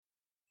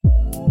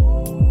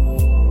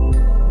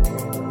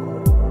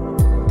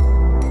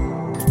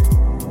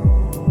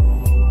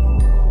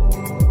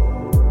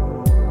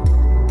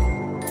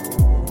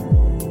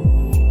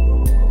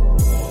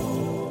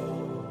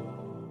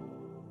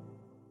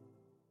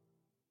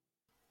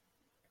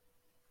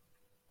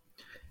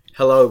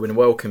Hello and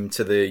welcome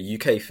to the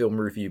UK Film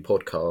Review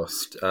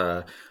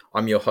Podcast.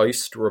 I'm your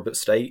host, Robert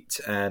State,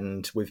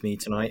 and with me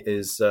tonight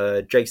is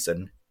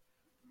Jason.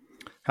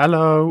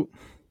 Hello.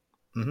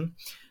 hmm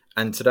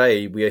And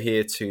today we are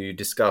here to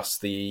discuss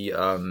the,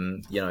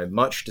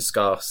 much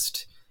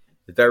discussed,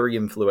 very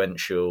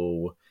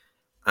influential,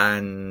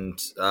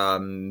 and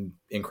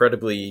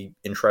incredibly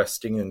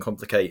interesting and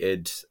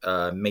complicated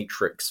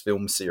Matrix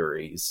film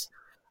series.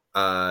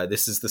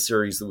 This is the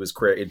series that was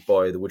created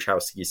by the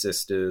Wachowski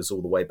sisters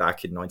all the way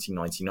back in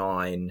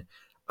 1999.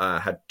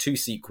 Had two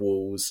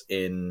sequels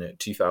in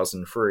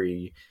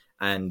 2003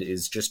 and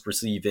is just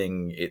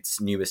receiving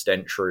its newest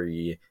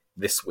entry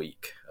this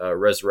week.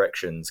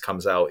 Resurrections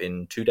comes out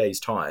in 2 days'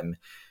 time.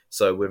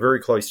 So we're very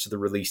close to the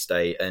release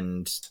date,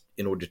 and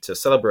in order to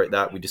celebrate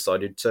that, we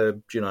decided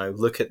to,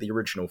 look at the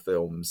original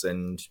films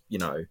and,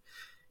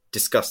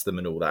 discuss them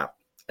and all that.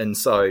 And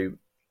so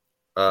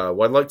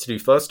what I'd like to do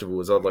first of all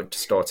is I'd like to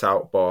start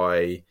out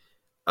by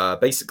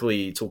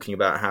basically talking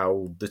about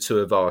how the two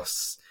of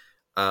us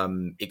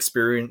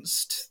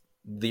experienced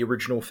the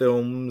original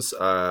films,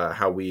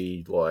 how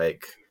we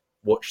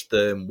watched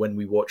them, when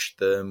we watched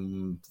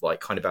them, like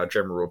kind of our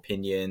general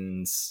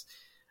opinions,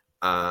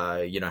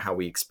 how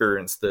we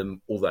experienced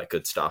them, all that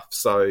good stuff.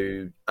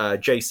 So,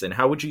 Jason,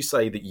 how would you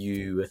say that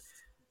you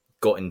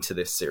got into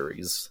this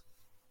series?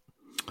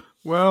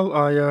 Well,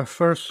 I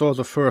first saw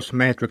the first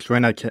Matrix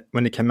when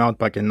it came out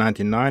back in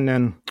 '99,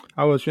 and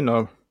I was,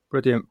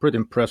 pretty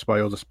impressed by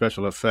all the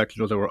special effects.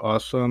 They were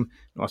awesome.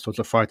 Also,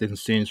 the fighting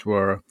scenes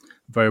were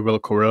very well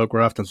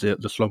choreographed,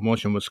 and the slow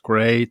motion was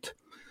great,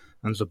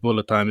 and the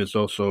bullet time is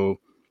also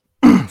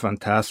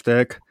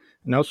fantastic.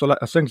 And also,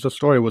 I think the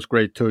story was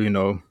great too.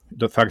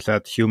 The fact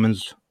that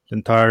the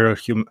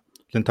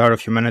entire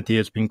of humanity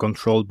is being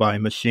controlled by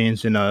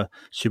machines in a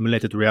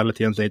simulated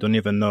reality, and they don't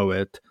even know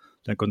it.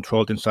 They're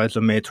controlled inside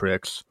the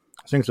Matrix.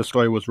 I think the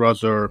story was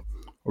rather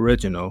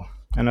original,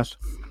 and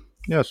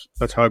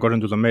that's how I got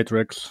into the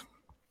Matrix.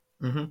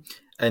 hmm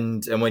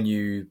And when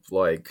you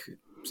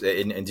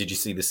and did you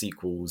see the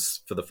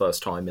sequels for the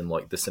first time in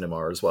like the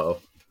cinema as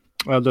well?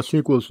 Well, the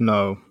sequels,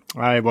 no.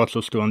 I watched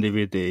those two on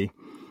DVD.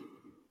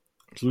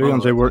 And Oh,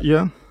 they were, okay.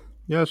 yeah,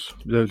 yes,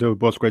 they were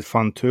both great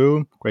fun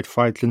too. Great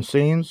fighting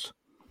scenes.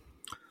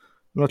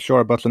 I'm not sure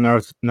about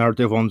the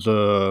narrative on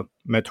the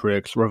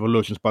Matrix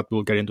Revolutions, but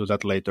we'll get into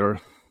that later.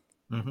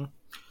 hmm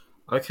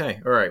Okay,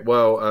 all right.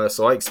 Well,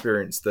 so I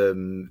experienced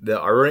them.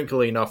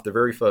 Ironically enough, the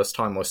very first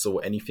time I saw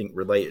anything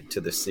related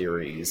to this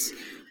series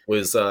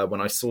was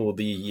when I saw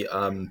the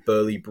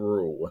Burly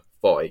Brawl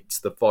fight,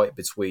 the fight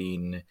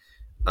between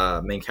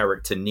main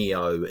character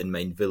Neo and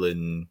main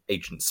villain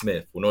Agent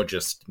Smith. Well, not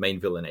just main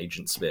villain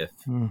Agent Smith,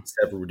 Hmm.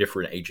 several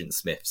different Agent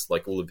Smiths,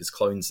 like all of his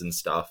clones and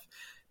stuff.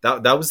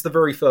 That was the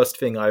very first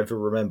thing I ever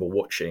remember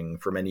watching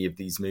from any of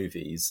these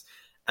movies.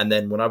 And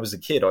then when I was a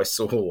kid, I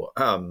saw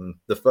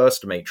the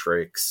first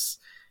Matrix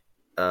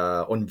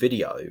on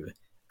video.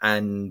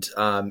 And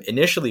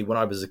initially, when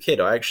I was a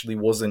kid, I actually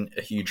wasn't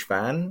a huge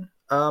fan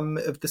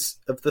of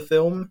the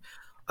film.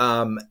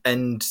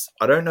 And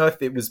I don't know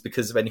if it was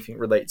because of anything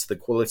related to the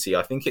quality.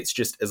 I think it's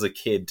just as a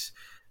kid,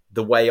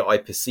 the way I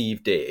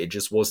perceived it, it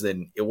just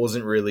wasn't. It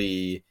wasn't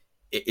really.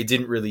 It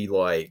didn't really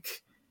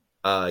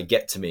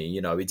get to me.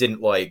 It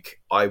didn't like.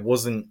 I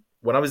wasn't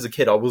when I was a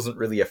kid. I wasn't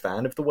really a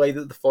fan of the way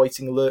that the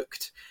fighting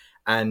looked,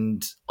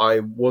 and I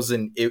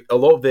wasn't. A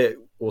lot of it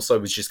also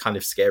was just kind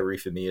of scary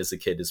for me as a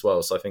kid as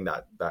well. So I think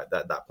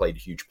that played a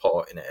huge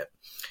part in it.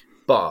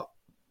 But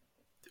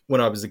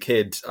when I was a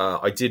kid,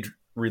 I did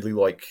really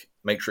like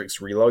Matrix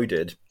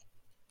Reloaded,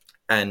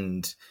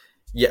 and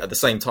yeah, at the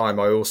same time,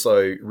 I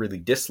also really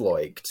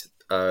disliked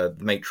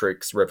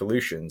Matrix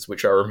Revolutions,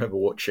 which I remember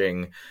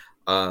watching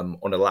on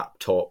a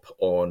laptop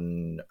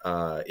in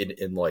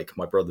like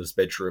my brother's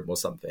bedroom or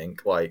something.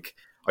 Like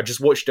I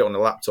just watched it on a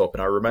laptop,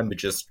 and I remember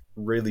just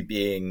really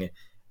being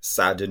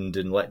saddened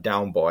and let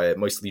down by it,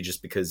 mostly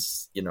just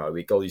because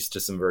it goes to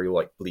some very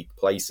like bleak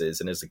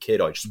places, and as a kid,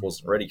 I just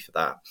wasn't ready for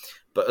that.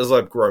 But as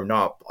I've grown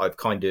up, I've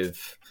kind of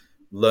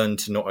learned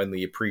to not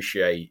only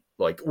appreciate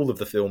like all of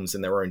the films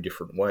in their own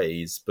different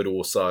ways, but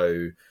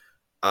also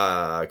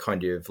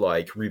kind of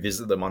like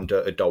revisit them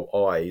under adult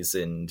eyes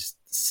and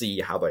see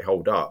how they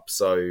hold up.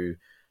 So,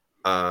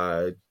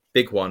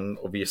 big one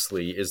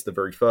obviously is the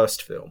very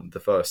first film, the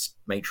first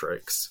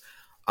Matrix.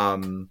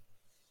 Um,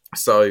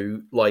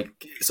 so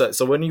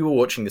when you were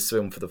watching this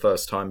film for the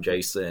first time,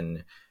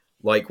 Jason,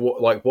 what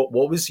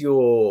was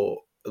your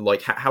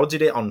how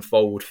did it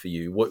unfold for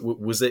you? What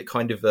was it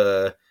kind of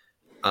a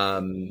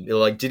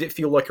did it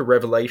feel like a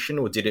revelation,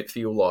 or did it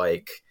feel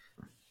like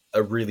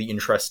a really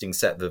interesting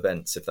set of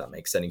events, if that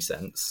makes any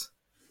sense?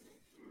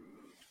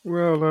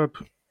 Well,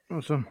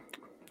 also,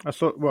 I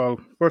thought. Well,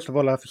 first of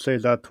all, I have to say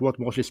that what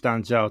mostly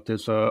stands out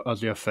is are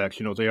the effects.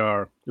 They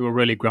were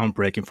really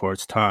groundbreaking for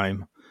its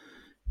time.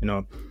 You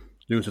know,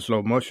 use of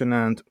slow motion,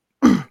 and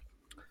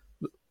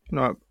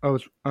I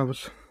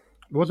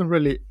wasn't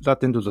really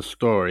that into the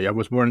story. I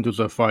was more into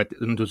the fight,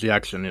 into the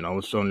action. I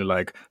was only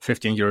like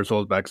 15 years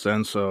old back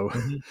then, so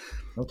hmm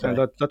and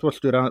Okay. that what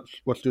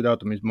stood out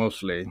to me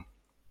mostly.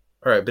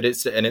 All right, but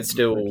it's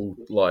still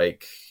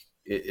like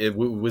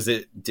was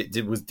it did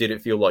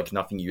it feel like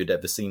nothing you had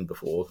ever seen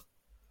before?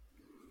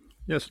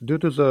 Yes, due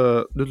to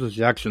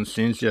the action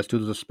scenes, yes, due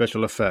to the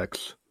special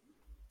effects.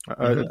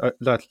 Hmm. I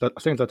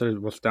think that is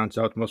what stands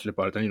out mostly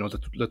about it, and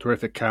the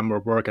terrific camera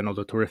work and all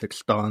the terrific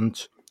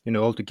stunts.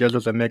 All together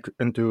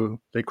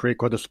they create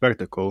quite a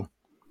spectacle.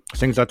 I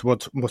think that's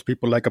what most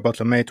people like about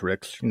the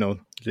Matrix.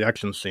 The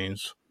action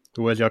scenes,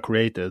 the way they are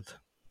created.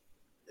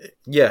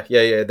 Yeah.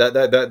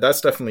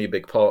 That's definitely a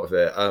big part of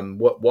it.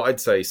 What I'd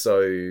say,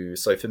 so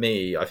for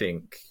me, I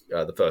think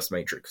the first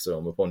Matrix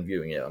film, upon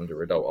viewing it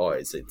under adult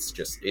eyes,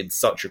 it's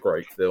such a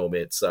great film.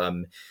 It's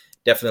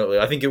definitely,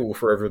 I think it will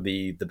forever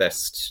be the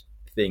best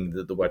thing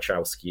that the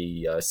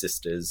Wachowski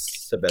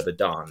sisters have ever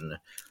done.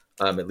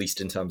 At least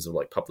in terms of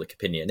like public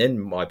opinion, in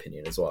my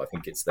opinion as well. I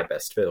think it's their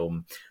best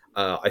film.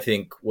 I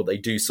think what they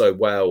do so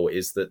well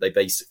is that they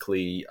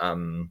basically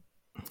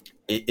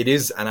it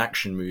is an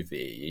action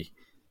movie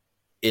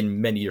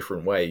in many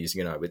different ways.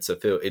 It's a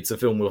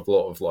film with a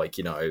lot of like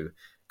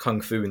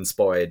kung fu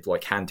inspired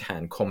like hand to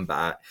hand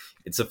combat.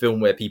 It's a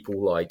film where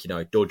people like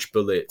dodge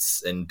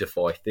bullets and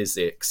defy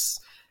physics.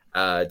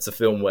 It's a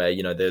film where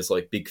there's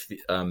like big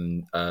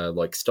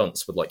like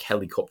stunts with like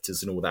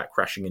helicopters and all that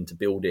crashing into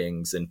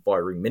buildings and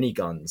firing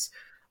miniguns.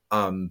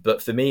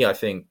 But for me, I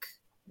think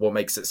what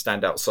makes it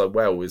stand out so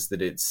well is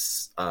that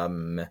it's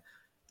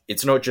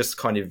not just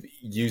kind of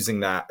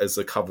using that as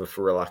a cover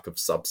for a lack of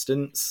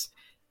substance.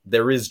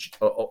 There is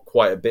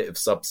quite a bit of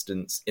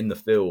substance in the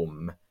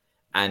film,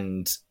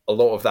 and a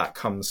lot of that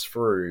comes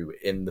through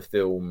in the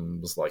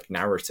film's like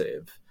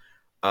narrative.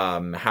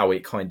 How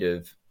it kind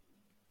of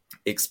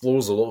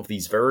explores a lot of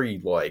these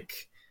very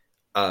like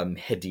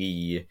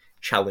heady,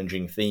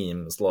 challenging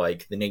themes,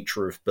 like the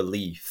nature of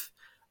belief,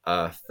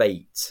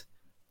 fate,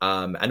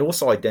 and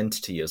also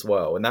identity as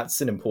well. And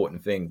that's an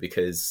important thing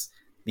because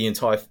the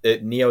entire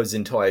Neo's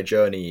entire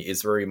journey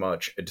is very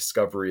much a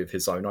discovery of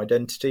his own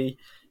identity.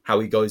 How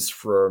he goes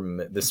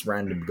from this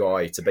random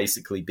guy to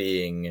basically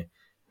being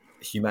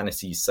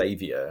humanity's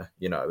savior,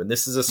 and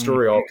this is a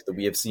story arc that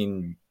we have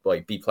seen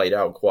like be played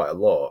out quite a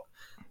lot.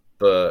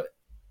 But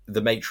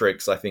the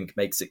Matrix, I think,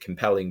 makes it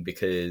compelling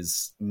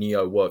because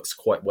Neo works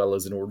quite well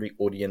as an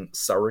audience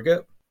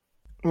surrogate.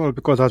 Well,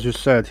 because as you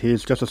said,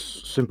 he's just a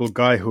simple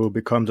guy who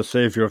becomes a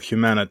savior of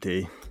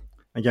humanity.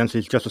 Again,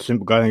 he's just a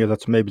simple guy, and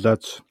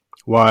that's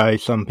why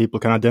some people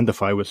can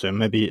identify with him.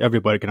 Maybe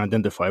everybody can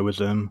identify with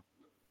him.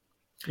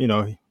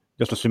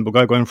 Just a simple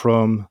guy going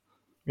from,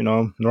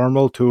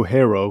 normal to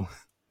hero.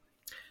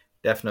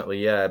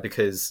 Definitely, yeah.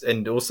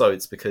 And also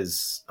it's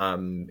because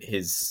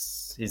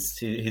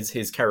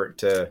his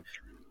character,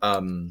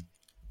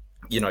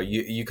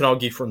 you can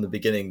argue from the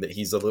beginning that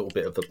he's a little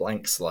bit of a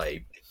blank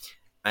slate,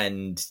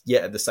 and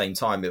yet at the same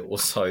time, it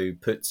also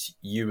puts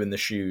you in the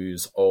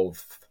shoes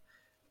of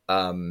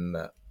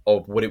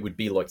what it would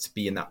be like to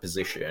be in that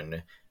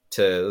position,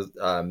 to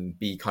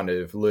be kind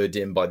of lured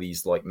in by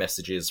these like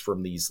messages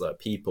from these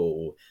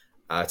people,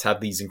 to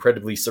have these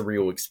incredibly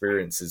surreal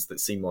experiences that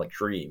seem like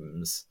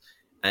dreams,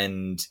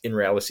 and in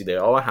reality they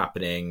are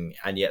happening,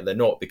 and yet they're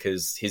not,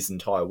 because his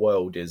entire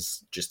world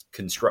is just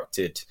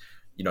constructed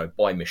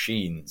by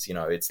machines.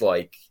 It's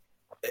like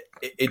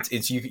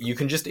it's you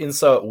can just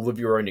insert all of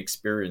your own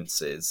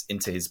experiences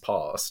into his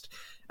past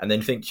and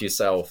then think to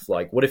yourself,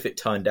 like, what if it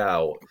turned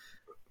out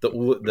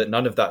that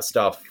none of that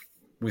stuff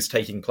was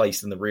taking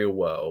place in the real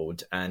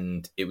world,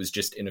 and it was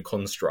just in a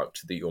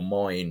construct that your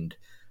mind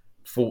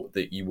thought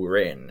that you were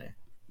in,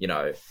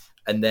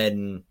 and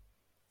then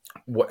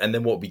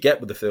what we get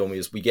with the film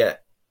is we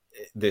get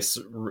we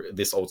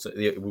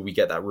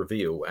get that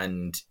reveal,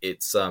 and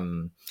it's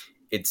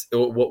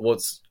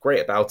what's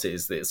great about it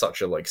is that it's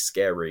such a like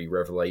scary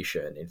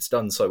revelation. It's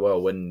done so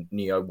well when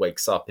Neo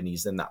wakes up and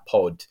he's in that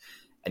pod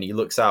and he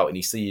looks out and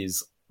he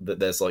sees that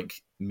there's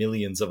like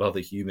millions of other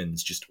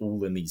humans just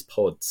all in these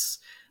pods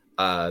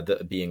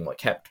that are being like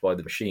kept by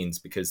the machines,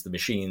 because the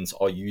machines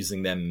are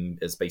using them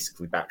as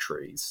basically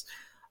batteries.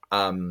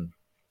 And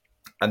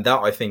that,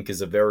 I think,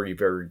 is a very,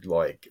 very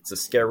like, it's a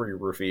scary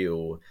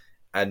reveal,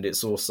 and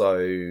it's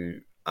also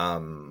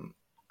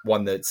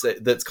one that's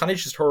kind of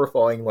just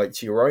horrifying, like,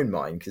 to your own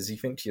mind, because you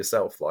think to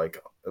yourself, like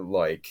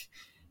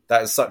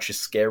that is such a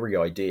scary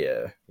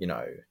idea,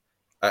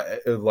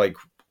 like,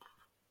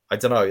 I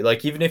don't know,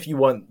 like, even if you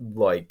weren't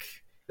like,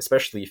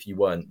 especially if you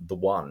weren't the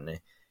one,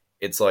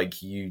 it's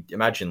like you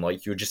imagine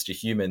like you're just a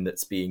human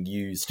that's being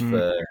used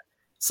for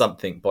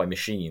something by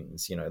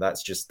machines.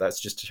 That's just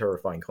a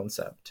terrifying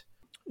concept.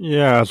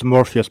 Yeah, as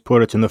Morpheus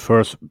put it in the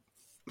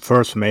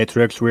first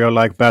Matrix, we are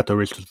like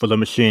batteries for the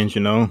machines.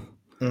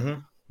 Mm-hmm.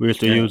 We used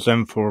to use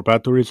them for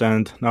batteries,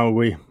 and now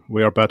we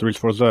are batteries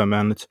for them.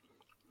 And it's,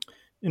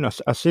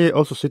 I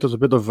also see it as a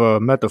bit of a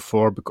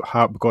metaphor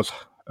because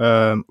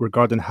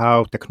regarding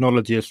how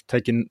technology is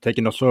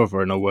taking us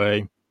over in a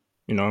way.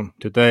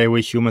 Today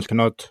we humans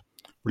cannot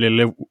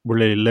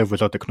really live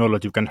without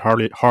technology. We can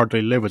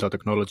hardly live without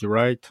technology,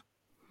 right?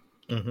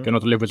 Mm-hmm.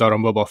 Cannot live without our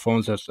mobile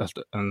phones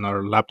and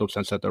our laptops,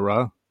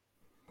 etc.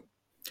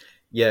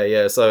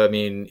 Yeah. So I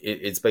mean,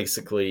 it's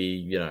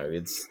basically,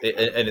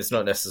 and it's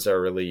not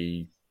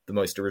necessarily the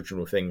most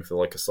original thing for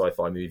like a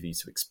sci-fi movie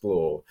to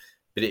explore,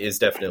 but it is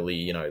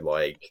definitely,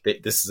 like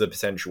this is a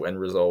potential end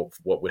result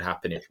for what would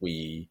happen if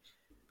we,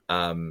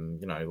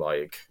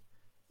 like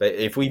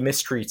if we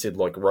mistreated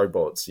like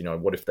robots.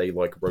 What if they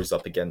like rose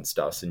up against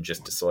us and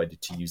just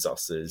decided to use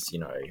us as,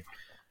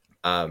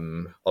 a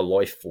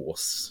life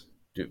force,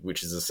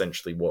 which is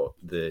essentially what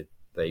they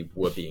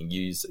were being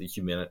used.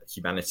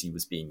 Humanity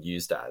was being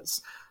used as.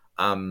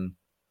 Um,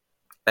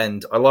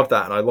 and I love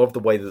that, and I love the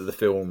way that the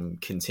film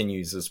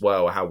continues as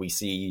well. How we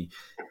see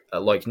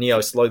like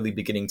Neo slowly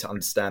beginning to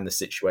understand the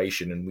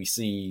situation, and we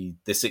see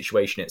the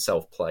situation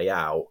itself play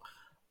out.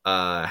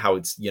 How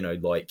it's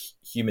like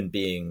human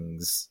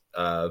beings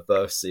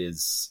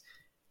versus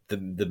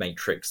the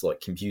Matrix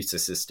like computer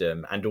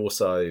system, and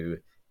also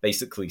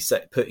basically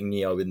putting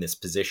Neo in this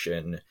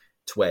position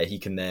to where he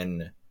can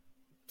then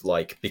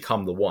like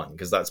become the one,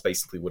 because that's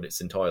basically what it's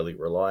entirely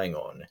relying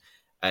on.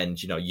 And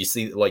you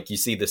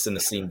see this in the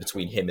scene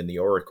between him and the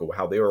Oracle,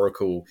 how the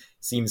Oracle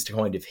seems to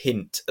kind of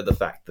hint at the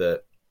fact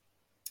that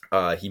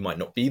he might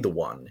not be the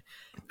one,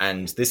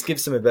 and this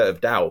gives him a bit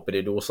of doubt, but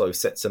it also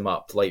sets him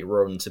up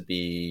later on to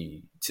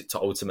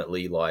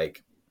ultimately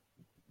like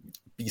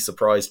be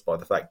surprised by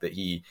the fact that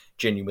he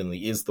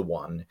genuinely is the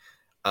one.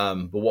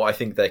 But what I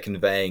think they're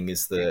conveying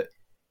is that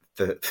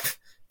for,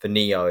 for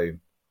Neo,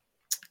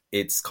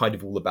 it's kind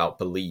of all about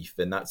belief,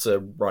 and that's a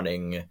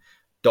running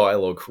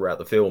dialogue throughout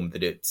the film,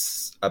 that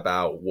it's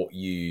about what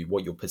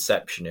your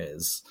perception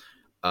is,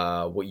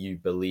 what you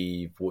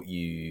believe, what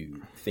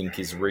you think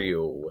is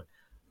real.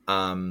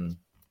 And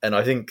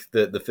I think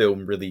that the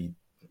film really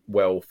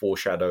well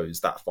foreshadows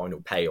that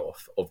final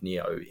payoff of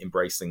Neo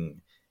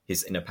embracing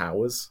his inner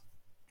powers.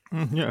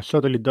 Yeah, it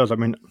certainly does. I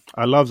mean,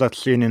 I love that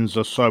scene in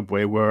the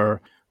subway where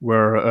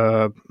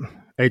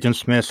Agent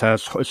Smith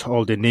is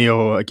holding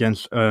Neo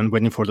against and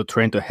waiting for the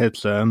train to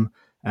hit them,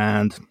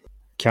 and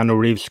Keanu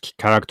Reeves'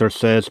 character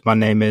says, "My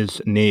name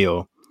is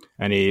Neo,"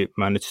 and he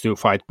managed to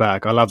fight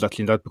back. I love that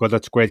scene, because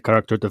that's great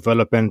character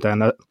development,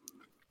 and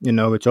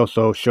it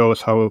also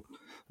shows how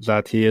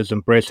that he is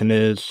embracing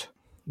his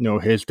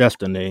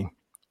destiny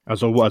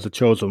as a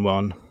chosen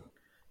one.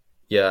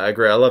 Yeah, I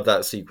agree. I love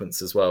that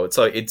sequence as well. It's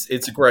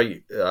a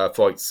great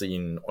fight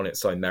scene on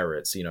its own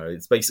merits.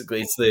 It's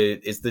basically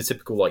it's the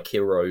typical like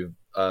hero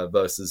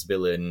versus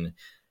villain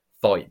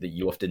fight that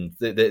you often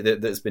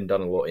that's been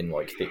done a lot in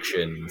like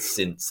fiction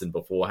since and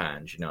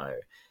beforehand.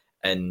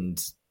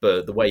 And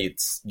but the way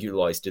it's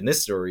utilized in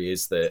this story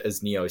is that,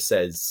 as Neo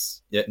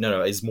says,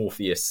 no, as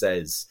Morpheus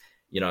says,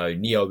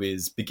 Neo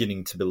is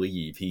beginning to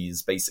believe.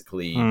 He's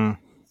basically Mm.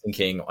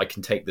 thinking, I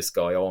can take this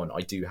guy on.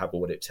 I do have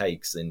what it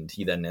takes. And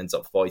he then ends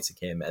up fighting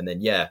him. And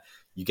then, yeah,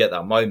 you get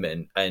that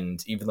moment.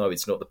 And even though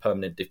it's not the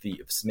permanent defeat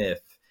of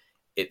Smith,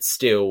 it's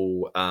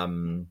still,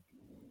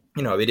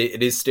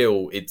 it is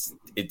still,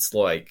 it's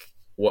like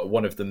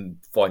one of the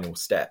final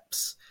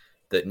steps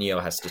that Neo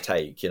has to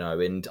take,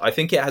 and I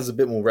think it has a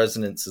bit more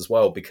resonance as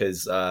well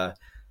because, one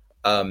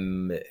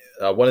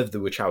of the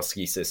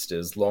Wachowski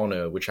sisters,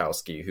 Lana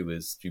Wachowski, who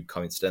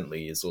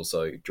coincidentally is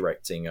also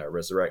directing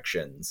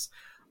Resurrections,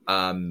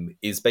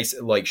 is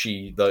basically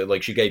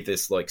she gave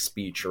this like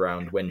speech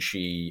around when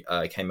she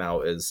came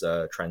out as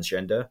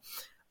transgender,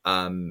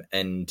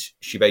 and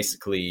she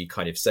basically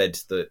kind of said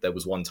that there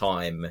was one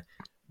time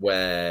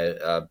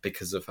where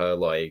because of her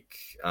like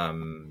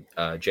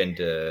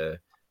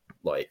gender,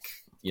 like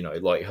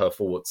like her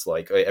thoughts,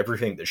 like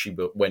everything that she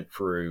went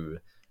through,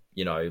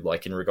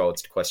 like in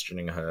regards to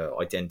questioning her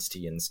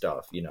identity and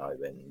stuff,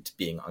 and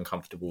being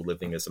uncomfortable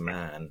living as a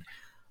man,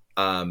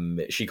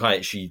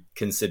 she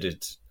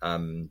considered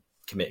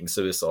committing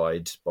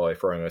suicide by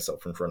throwing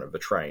herself in front of a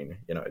train.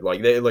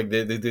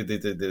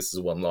 This is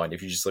one line.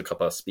 If you just look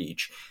up her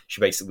speech,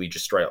 she basically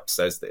just straight up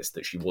says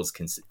that she was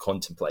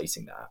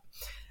contemplating that.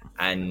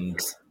 And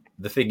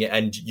the thing,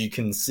 and you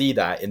can see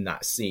that in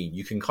that scene.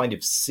 You can kind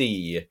of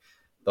see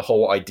the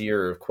whole idea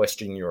of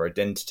questioning your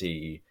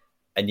identity,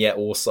 and yet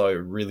also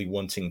really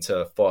wanting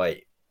to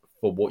fight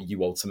for what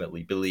you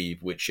ultimately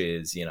believe, which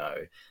is,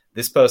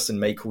 this person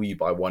may call you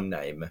by one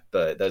name,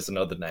 but there's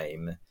another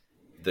name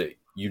that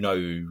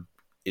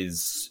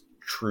is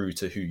true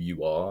to who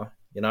you are,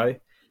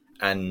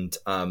 and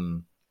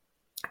that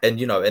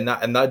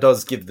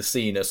does give the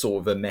scene a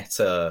sort of a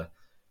meta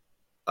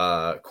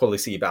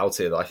quality about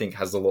it that I think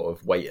has a lot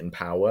of weight and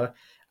power.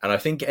 And I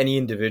think any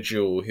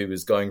individual who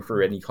is going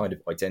through any kind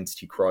of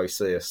identity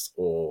crisis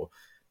or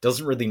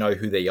doesn't really know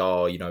who they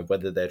are,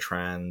 whether they're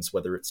trans,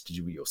 whether it's to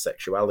do with your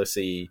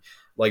sexuality,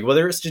 like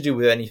whether it's to do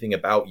with anything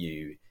about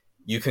you,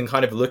 you can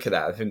kind of look at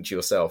that and think to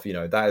yourself,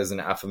 that is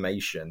an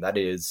affirmation. That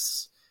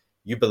is,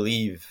 you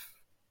believe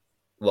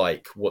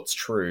like what's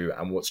true,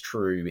 and what's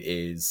true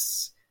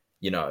is,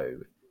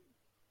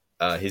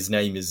 his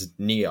name is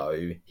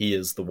Neo. He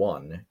is the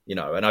one,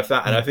 and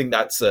I think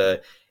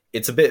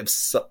it's a bit of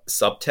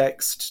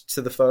subtext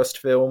to the first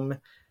film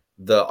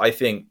that I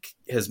think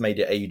has made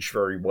it age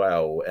very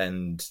well,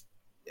 and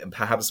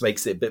perhaps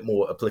makes it a bit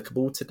more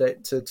applicable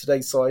to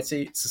today's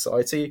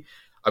society.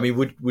 I mean,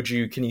 would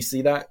you can you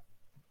see that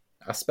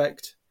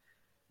aspect?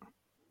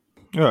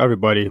 Yeah,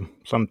 everybody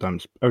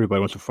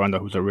wants to find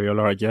out who's a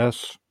realer, I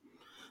guess.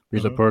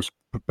 He's the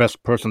Hmm.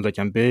 best person they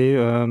can be,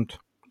 and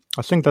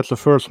I think that's the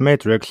first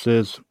Matrix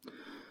is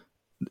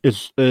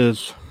a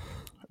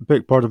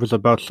big part of it's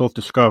about self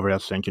discovery. I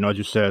think as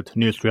you said,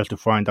 Neo has to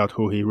find out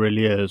who he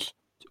really is.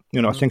 I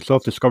Hmm. think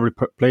self discovery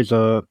plays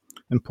a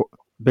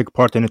big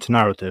part in its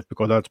narrative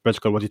because that's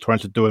basically what he's trying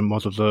to do in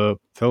most of the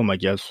film, I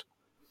guess.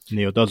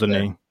 Neo, doesn't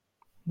Yeah. he?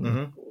 Mm.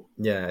 Hmm.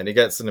 Yeah, and it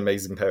gets an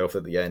amazing payoff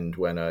at the end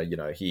when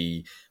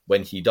he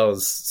when he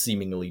does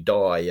seemingly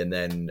die, and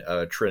then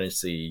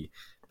Trinity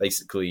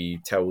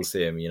basically tells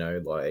him,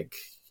 like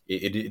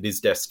it is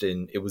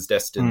destined. It was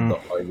destined Mm.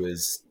 that I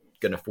was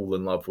going to fall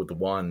in love with the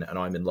one, and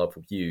I'm in love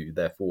with you.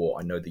 Therefore,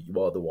 I know that you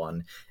are the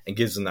one, and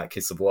gives him that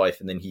kiss of life.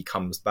 And then he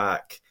comes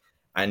back,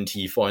 and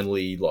he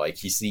finally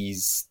he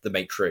sees the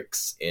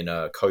Matrix in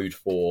a code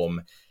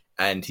form,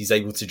 and he's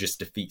able to just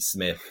defeat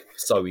Smith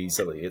so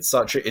easily. It's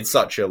such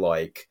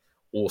a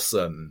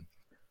awesome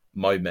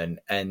moment,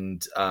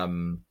 and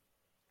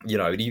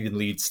it even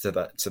leads to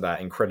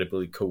that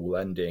incredibly cool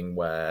ending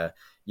where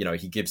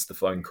he gives the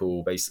phone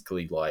call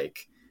basically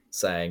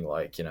saying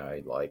I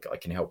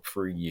can help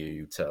free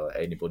you to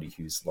anybody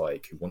who's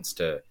who wants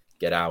to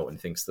get out and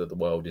thinks that the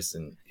world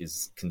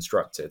is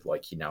constructed,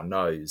 like he now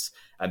knows.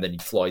 And then he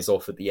flies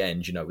off at the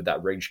end, with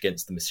that Rage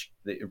Against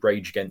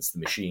the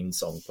Machine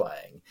song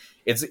playing.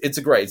 It's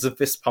a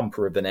fist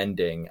pumper of an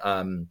ending.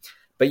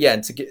 But yeah,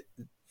 and to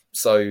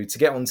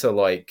get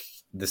onto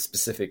the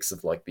specifics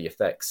of the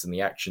effects and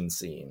the action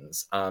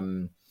scenes,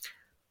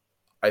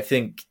 I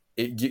think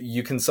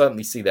you can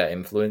certainly see their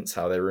influence,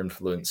 how they're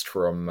influenced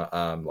from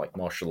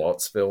martial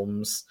arts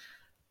films,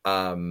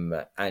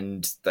 and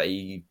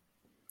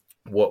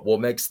what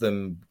makes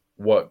them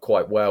work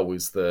quite well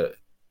is that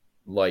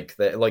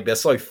they're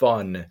so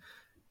fun,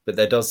 but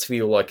there does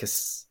feel like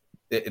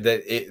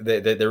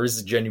there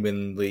is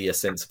genuinely a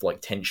sense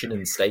of tension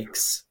and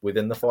stakes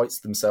within the fights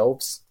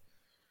themselves.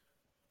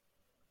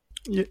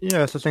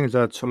 Yes, I think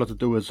that's a lot to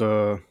do with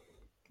the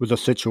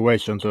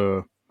situation,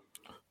 the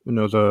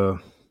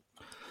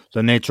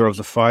nature of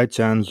the fight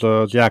and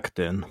the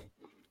acting.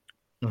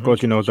 Hmm.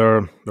 Because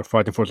they're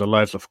fighting for their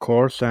lives, of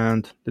course,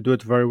 and they do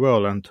it very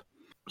well. And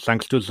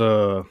thanks to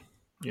the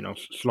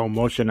slow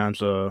motion and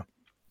the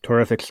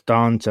terrific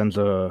stunts and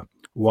the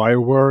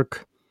wire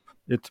work,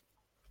 it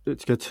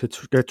it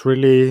gets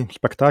really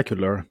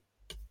spectacular.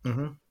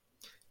 Hmm.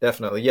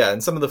 Definitely, yeah.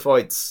 And some of the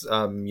fights,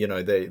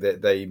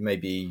 they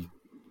maybe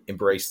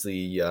embrace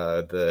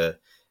the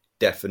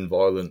death and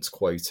violence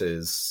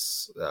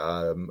quotas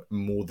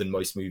more than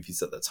most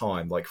movies at the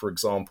time. Like, for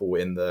example,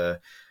 in that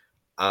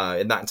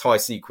entire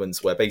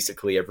sequence where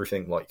basically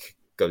everything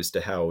goes to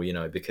hell,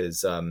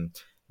 because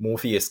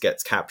Morpheus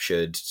gets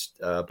captured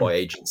by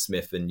Agent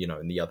Smith and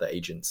the other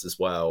agents as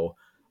well,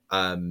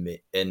 and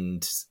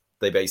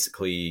they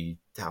basically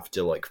have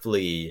to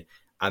flee.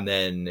 And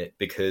then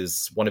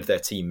because one of their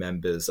team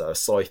members,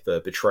 Cypher,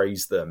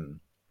 betrays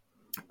them,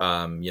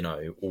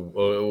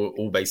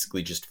 all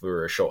basically just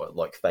for a shot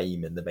at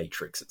fame in the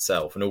Matrix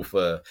itself, and all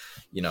for,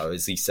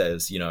 as he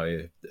says,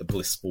 a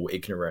blissful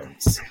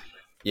ignorance.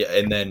 Yeah,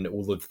 and then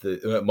all of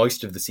the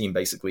most of the team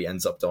basically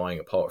ends up dying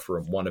apart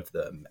from one of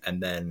them,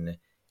 and then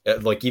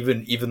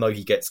even though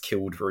he gets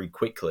killed very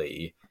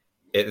quickly,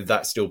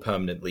 that still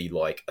permanently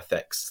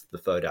affects the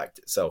third act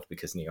itself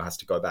because Neo has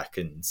to go back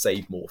and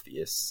save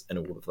Morpheus and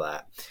all of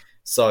that.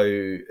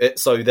 So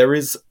there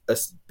is a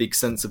big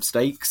sense of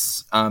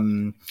stakes.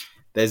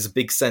 There's a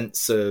big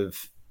sense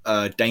of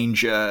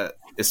danger,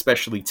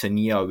 especially to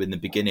Neo in the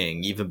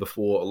beginning, even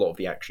before a lot of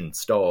the action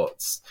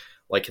starts.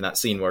 Like in that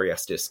scene where he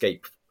has to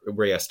escape,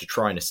 where he has to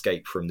try and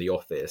escape from the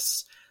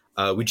office.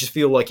 We just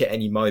feel like at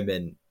any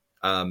moment,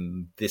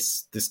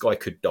 this guy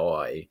could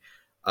die.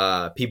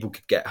 People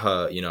could get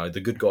hurt.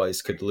 The good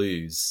guys could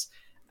lose,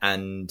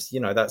 and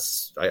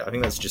I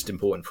think that's just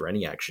important for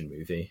any action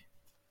movie.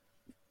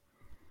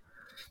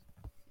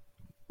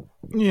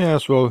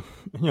 Yes, well,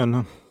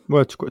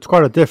 well, it's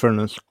quite a different.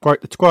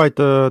 It's quite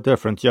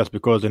different, yes,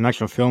 because in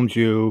action films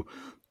you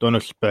don't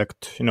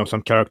expect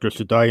some characters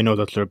to die. You know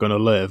that they're gonna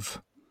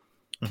live,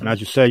 and Hmm. as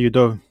you say,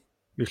 you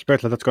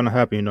expect that that's gonna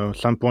happen. At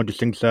some point you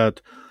think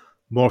that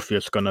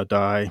Morpheus gonna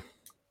die.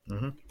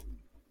 Hmm.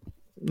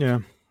 Yeah,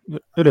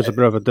 it is a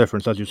bit of a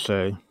difference, as you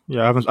say.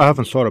 Yeah, I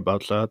haven't thought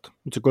about that.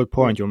 It's a good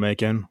point you're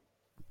making.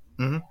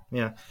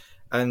 Yeah,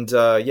 and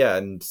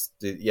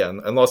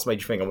and last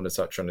major thing I want to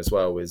touch on as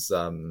well is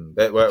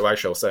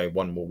actually I'll say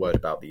one more word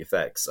about the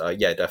effects.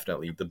 Yeah,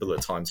 definitely the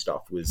bullet time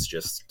stuff was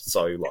just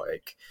so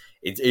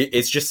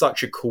it's just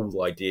such a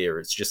cool idea.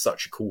 It's just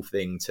such a cool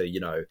thing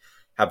to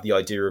have the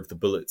idea of the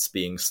bullets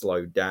being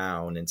slowed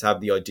down, and to have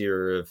the idea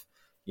of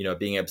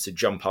being able to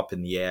jump up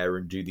in the air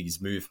and do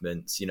these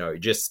movements.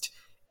 Just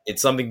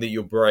it's something that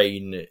your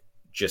brain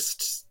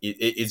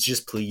it's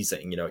just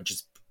pleasing.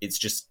 It's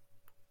just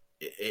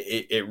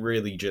it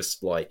really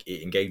just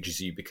it engages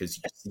you because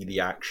you see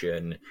the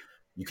action,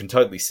 you can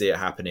totally see it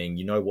happening,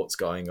 you know what's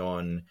going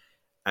on,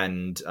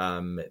 and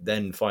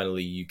then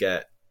finally you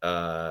get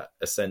a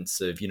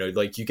sense of,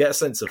 like you get a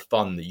sense of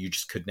fun that you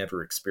just could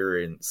never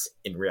experience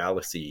in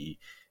reality,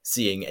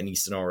 seeing any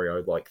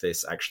scenario like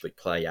this actually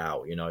play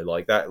out.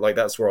 Like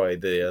that's why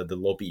the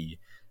lobby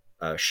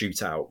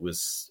shootout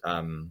was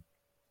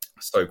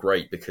so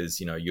great, because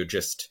you're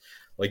just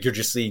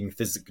seeing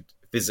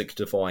physics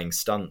defying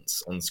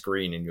stunts on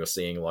screen, and you're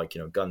seeing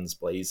guns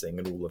blazing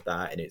and all of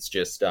that, and it's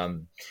just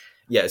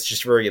it's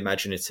just very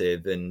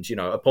imaginative. And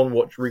upon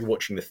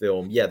rewatching the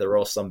film, there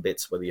are some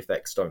bits where the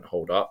effects don't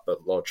hold up,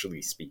 but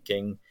largely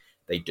speaking,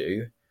 they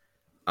do.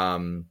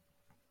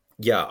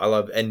 I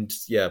love, and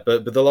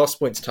but the last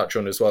point to touch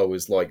on as well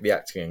was like the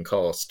acting and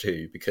cast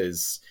too,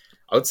 because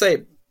I would say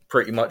it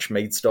pretty much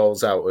made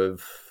Styles out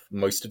of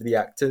most of the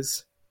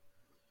actors.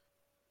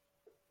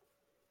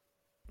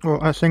 Well,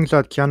 I think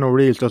that Keanu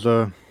Reeves does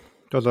a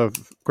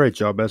great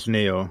job as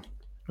Neo.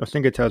 I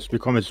think it has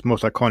become his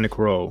most iconic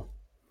role,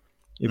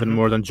 even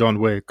more than John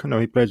Wick.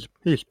 He plays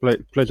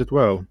it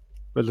well.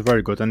 Plays it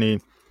very good,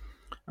 and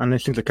I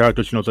think the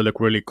characters, they look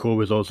really cool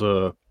with those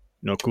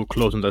cool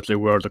clothing that they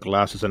wear, the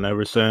glasses and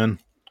everything. And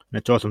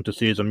it's awesome to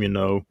see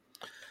them,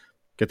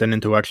 get an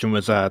interaction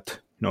with that,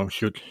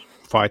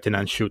 fighting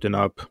and shooting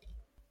up.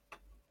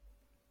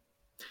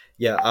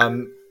 Yeah.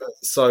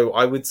 So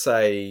I would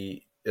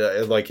say,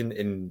 like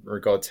in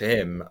regard to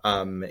him,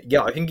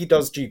 I think he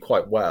does do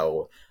quite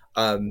well.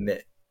 I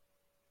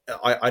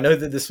know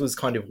that this was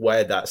kind of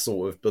where that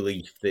sort of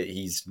belief that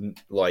he's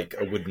like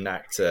a wooden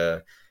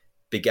actor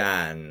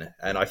began,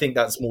 and I think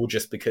that's more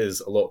just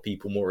because a lot of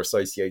people more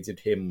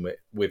associated him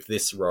with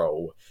this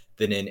role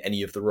than in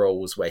any of the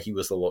roles where he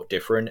was a lot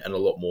different and a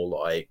lot more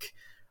like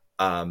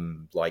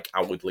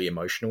outwardly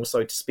emotional,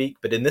 so to speak.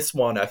 But in this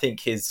one, I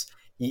think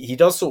he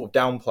does sort of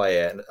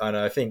downplay it, and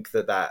I think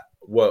that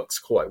works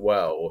quite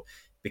well,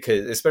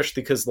 because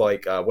especially because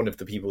one of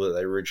the people that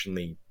they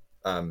originally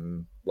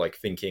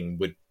thinking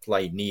would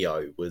play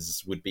Neo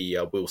would be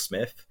Will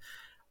Smith.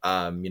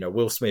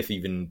 Will Smith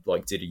even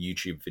did a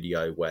YouTube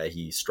video where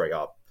he straight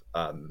up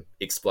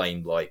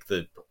explained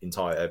the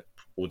entire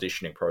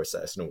auditioning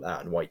process and all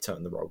that, and why he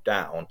turned the role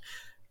down.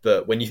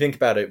 But when you think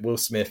about it, Will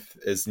Smith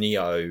as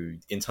Neo,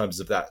 in terms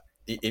of that,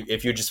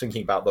 if you're just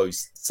thinking about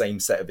those same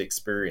set of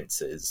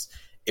experiences,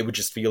 it would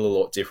just feel a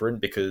lot different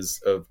because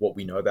of what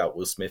we know about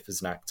Will Smith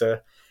as an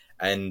actor.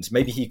 And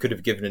maybe he could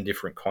have given a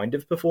different kind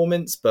of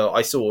performance, but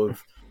I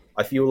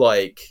feel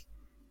like,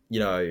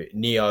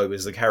 Neo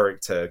as a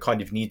character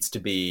kind of needs to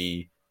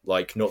be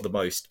not the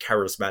most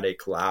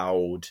charismatic,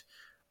 loud,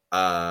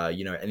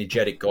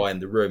 energetic guy in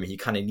the room. He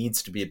kind of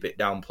needs to be a bit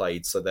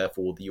downplayed, so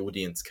therefore the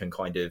audience can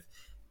kind of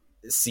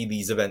see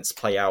these events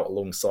play out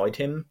alongside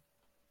him.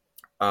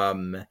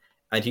 And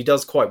he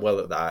does quite well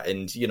at that.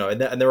 And,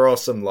 and there are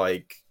some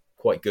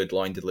quite good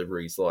line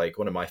deliveries.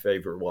 One of my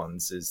favorite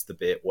ones is the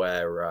bit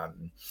where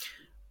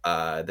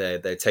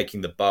they're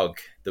taking the bug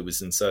that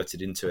was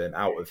inserted into him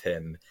out of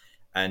him,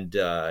 and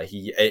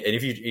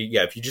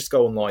if you just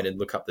go online and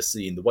look up the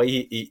scene, the way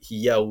he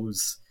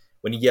yells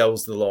when he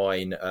yells the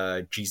line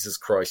 "Jesus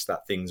Christ,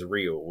 that thing's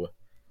real,"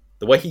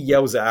 the way he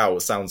yells it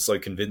out sounds so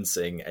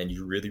convincing, and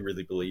you really,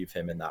 really believe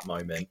him in that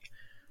moment.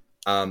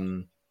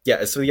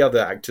 So the other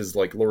actors,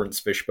 like Lawrence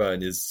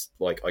Fishburne is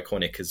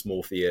iconic as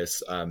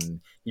Morpheus.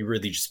 He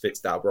really just fits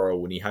that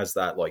role, and he has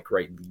that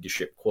great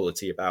leadership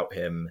quality about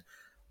him.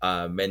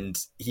 And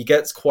he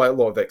gets quite a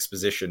lot of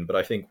exposition, but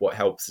I think what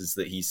helps is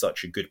that he's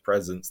such a good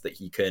presence that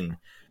he can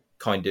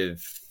kind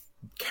of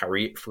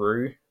carry it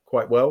through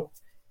quite well.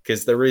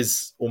 Because there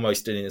is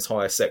almost an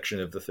entire section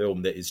of the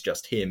film that is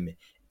just him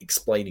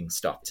explaining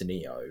stuff to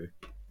Neo,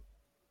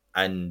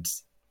 and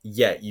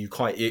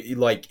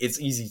it's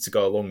easy to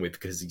go along with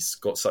because he's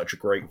got such a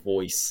great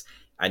voice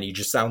and he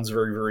just sounds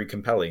very, very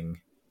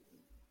compelling.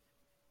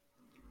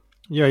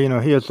 Yeah,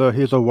 he's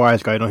a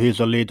wise guy.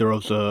 He's a leader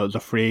of the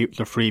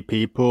free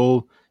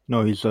people.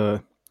 He's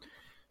the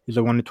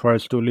one who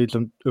tries to lead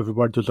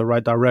everybody to the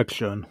right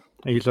direction.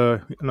 He's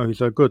a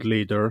good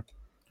leader,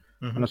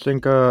 and I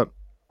think I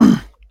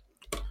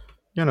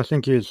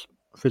think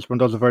Fishburne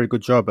does a very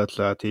good job at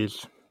that.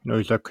 He's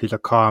a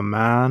calm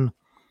man,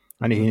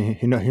 and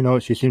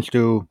he seems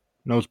to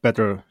knows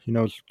better. He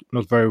knows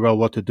very well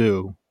what to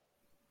do.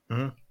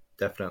 Mm-hmm.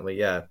 Definitely,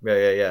 yeah.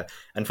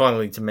 And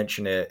finally, to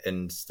mention it,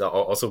 and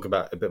I'll talk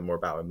about a bit more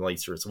about him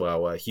later as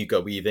well.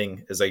 Hugo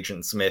Weaving as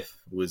Agent Smith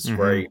was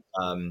great.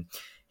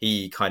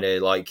 He kind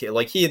of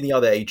he and the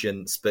other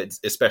agents, but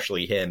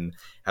especially him,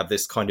 have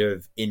this kind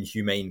of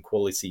inhumane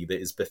quality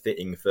that is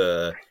befitting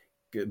for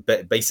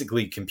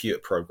basically computer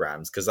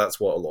programs, because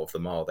that's what a lot of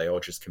them are. They are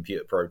just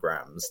computer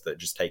programs that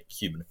just take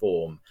human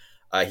form.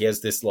 He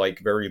has this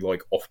very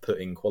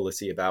off-putting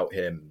quality about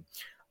him.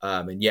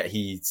 And yet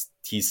he's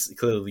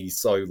clearly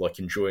so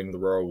enjoying the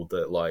role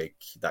that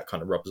that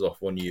kind of rubs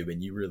off on you,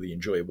 and you really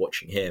enjoy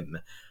watching him.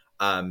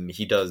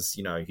 He does,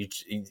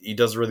 he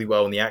does really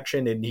well in the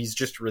action, and he's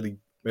just really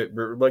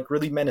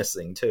really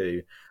menacing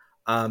too.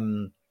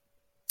 I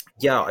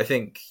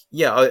think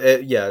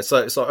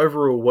So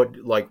overall,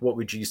 what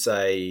would you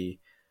say?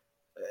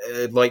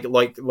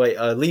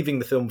 Leaving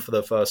the film for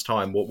the first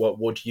time,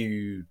 what do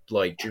you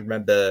like? Do you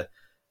remember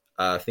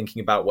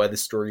thinking about where the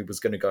story was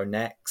going to go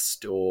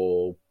next,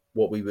 or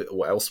what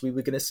else we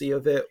were going to see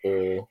of it,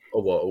 or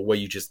what? Or were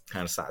you just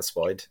kind of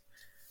satisfied?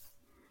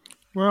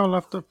 Well,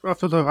 after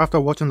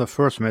watching the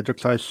first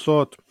Matrix, I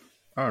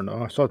don't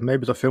know, I thought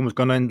maybe the film was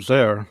gonna end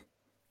there,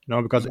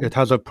 because Mhm. it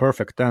has a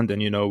perfect ending,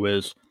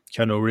 with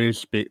Keanu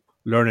Reeves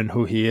learning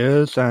who he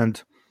is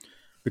and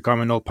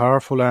becoming all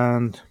powerful,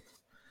 and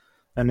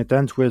it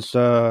ends with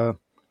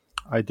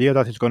idea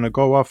that he's gonna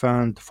go off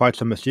and fight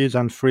some machines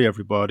and free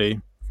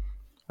everybody.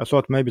 I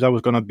thought maybe that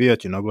was gonna be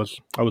it. I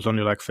was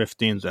only like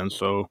 15 then,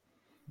 so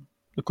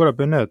it could have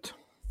been it.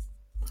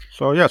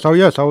 So yes,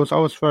 I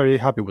was very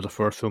happy with the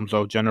first film.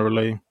 So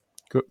generally,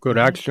 good Mhm.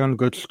 action,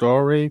 good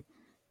story.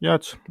 Yeah,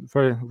 it's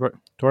very, very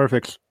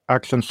terrific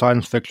action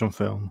science fiction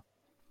film.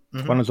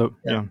 One Mhm. of the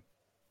Yeah.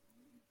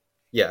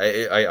 yeah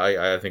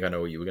Yeah, I think I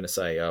know what you were going to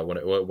say. One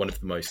of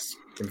the most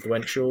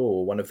influential,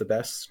 or one of the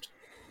best.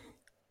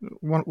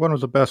 one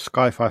of the best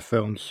sci-fi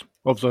films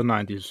of the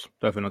 90s.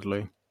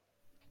 Definitely,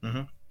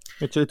 Hmm.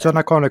 it's an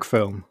iconic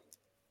film.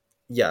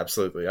 Yeah,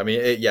 absolutely. I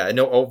mean, yeah, and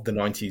of the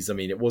 '90s. I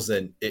mean, it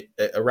wasn't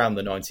around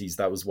the '90s.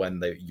 That was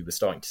when you were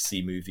starting to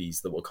see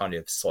movies that were kind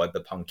of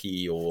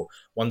cyberpunky, or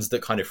ones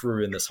that kind of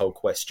threw in this whole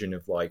question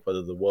of like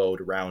whether the world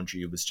around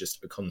you was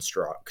just a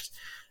construct,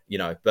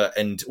 But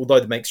and although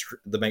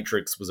the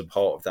Matrix was a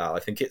part of that, I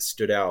think it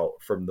stood out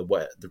from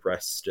the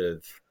rest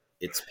of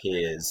its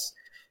peers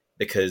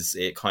because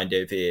it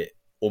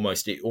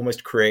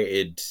almost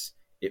created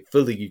it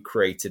fully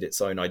created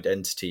its own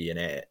identity, and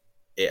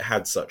it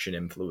had such an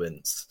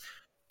influence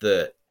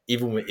that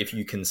even if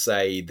you can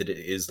say that it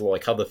is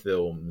like other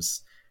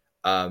films,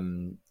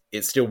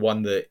 it's still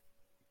one that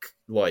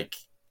like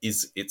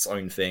is its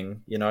own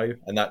thing,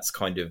 and that's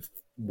kind of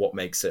what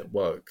makes it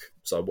work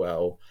so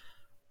well.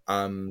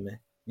 Um,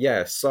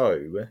 yeah,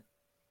 so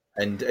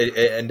and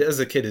as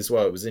a kid as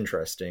well, it was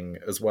interesting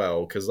as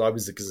well because I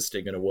was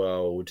existing in a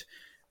world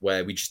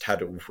where we just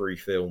had all three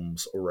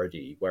films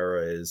already,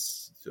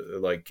 whereas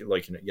like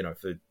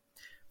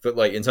for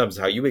like in terms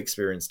of how you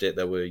experienced it,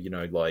 there were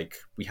like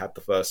we had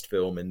the first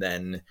film, and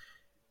then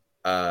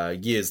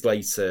years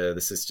later,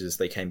 the sisters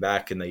they came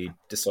back and they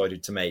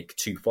decided to make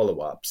two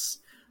follow-ups.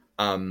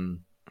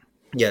 Um,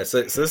 yeah,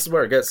 so this is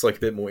where it gets like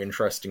a bit more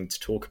interesting to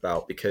talk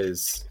about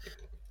because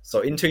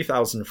so in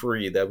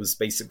 2003 there was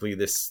basically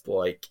this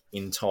like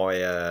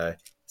entire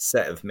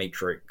set of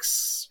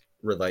Matrix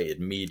related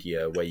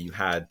media where you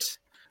had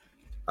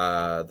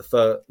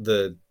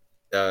the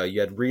you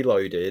had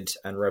Reloaded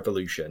and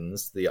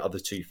Revolutions, the other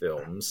two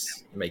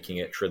films, making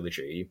it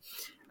trilogy,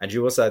 and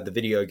you also had the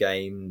video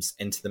games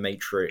Into the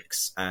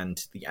Matrix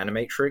and the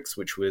Animatrix,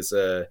 which was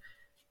a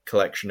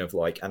collection of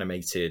like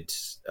animated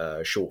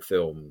short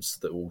films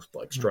that all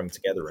like strung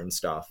together and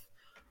stuff.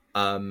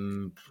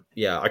 Um,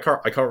 yeah, I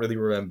can't really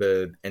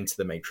remember Enter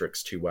the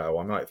Matrix too well.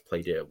 I might have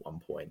played it at one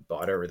point, but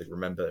I don't really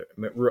remember.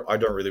 I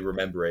don't really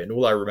remember it, and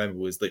all I remember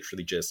was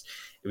literally just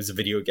it was a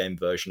video game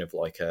version of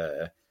like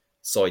a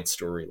side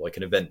story, like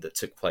an event that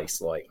took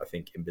place, like I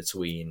think in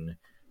between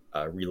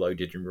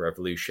Reloaded and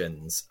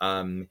Revolutions.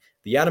 The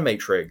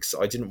Animatrix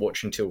I didn't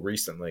watch until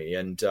recently,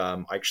 and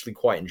I actually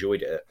quite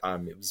enjoyed it.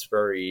 It was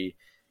very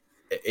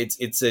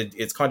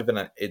it's kind of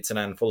an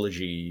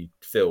anthology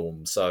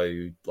film,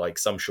 so like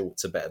some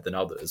shorts are better than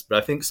others, but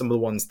I think some of the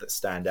ones that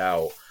stand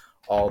out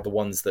are the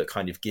ones that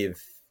kind of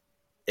give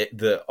it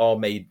that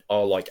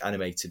are like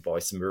animated by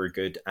some very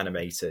good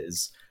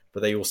animators, but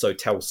they also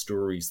tell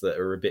stories that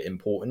are a bit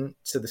important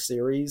to the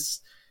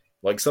series.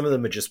 Like some of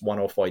them are just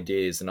one-off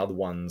ideas, and other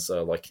ones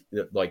are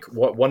like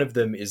what one of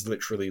them is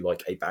literally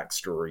like a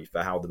backstory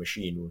for how the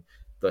machine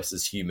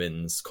versus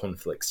humans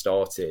conflict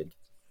started,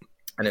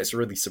 and it's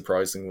really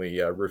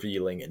surprisingly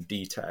revealing and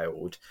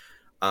detailed.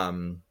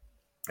 Um,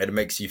 and it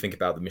makes you think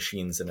about the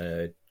machines in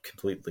a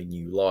completely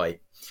new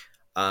light.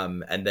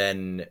 And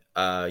then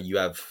you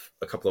have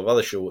a couple of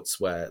other shorts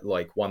where,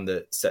 like, one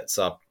that sets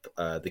up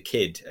the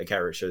kid, a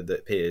character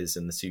that appears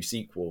in the two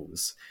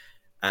sequels,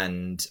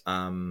 and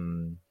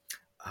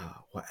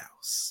what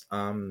else?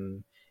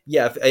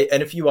 Yeah,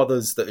 and a few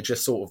others that are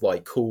just sort of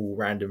like cool,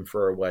 random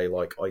throwaway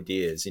like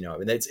ideas,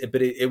 And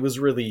it was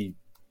really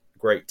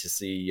great to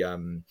see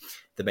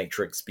the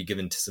Matrix be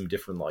given to some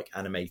different like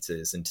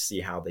animators and to see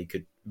how they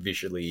could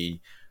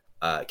visually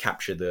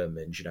capture them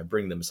and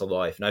bring them to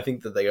life. And I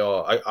think that they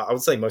are. I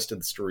would say most of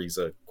the stories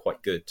are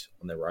quite good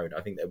on their own.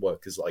 I think they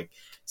work as like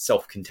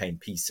self-contained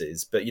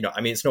pieces, but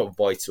I mean, it's not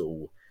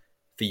vital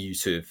for you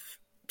to have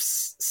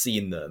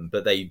seen them,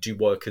 but they do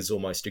work as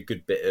almost a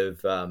good bit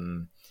of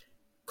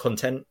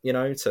content,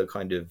 to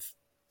kind of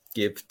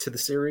give to the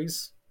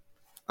series.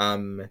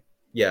 Um,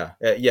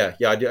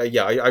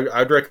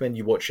 I'd recommend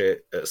you watch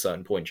it at a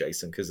certain point,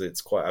 Jason, because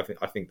it's quite.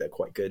 I think they're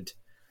quite good.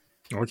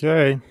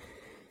 Okay.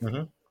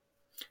 Mm-hmm.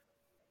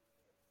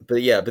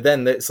 But yeah, but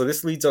then so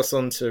this leads us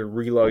on to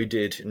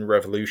Reloaded and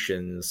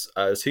Revolutions,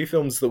 two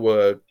films that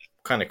were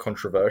kind of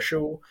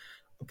controversial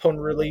upon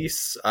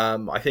release.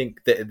 I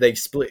think that they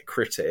split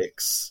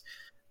critics.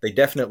 They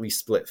definitely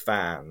split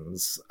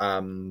fans.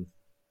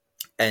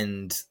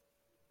 And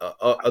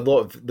a lot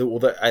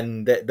of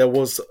and there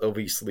was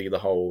obviously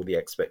the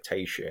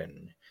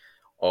expectation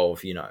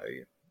of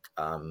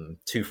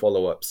two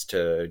follow-ups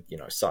to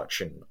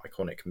such an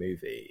iconic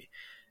movie,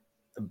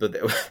 but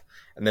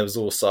and there was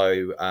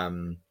also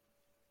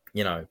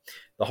the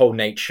whole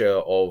nature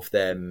of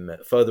them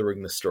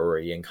furthering the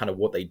story and kind of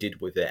what they did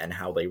with it and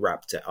how they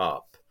wrapped it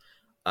up.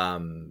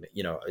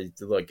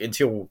 Like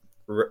until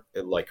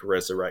like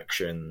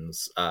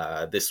Resurrections,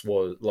 this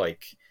was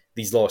like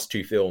these last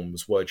two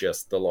films were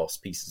just the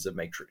last pieces of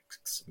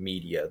Matrix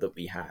media that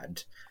we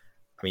had.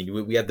 I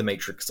mean, we had the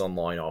Matrix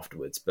Online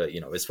afterwards, but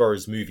as far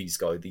as movies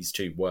go, these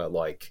two were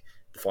like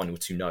the final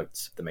two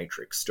notes of the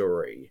Matrix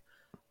story.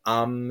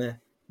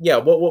 Yeah,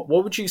 what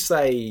would you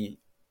say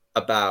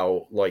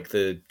about like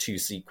the two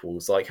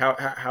sequels? Like,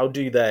 how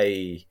do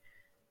they,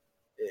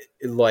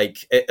 like,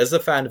 as a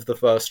fan of the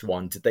first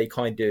one, did they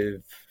kind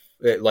of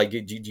like?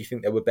 Do you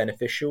think they were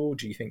beneficial?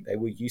 Do you think they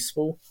were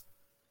useful?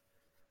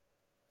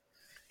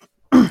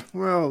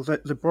 Well,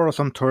 they brought us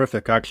some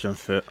terrific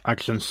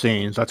action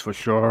scenes, that's for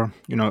sure.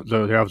 They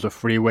have the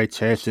freeway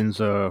chase in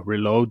the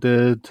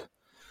Reloaded.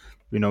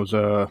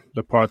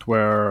 The part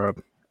where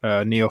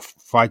Neo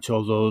fights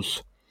all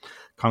those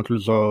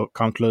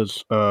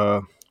countless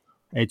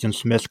Agent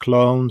Smith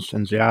clones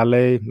in the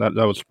alley. That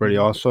was pretty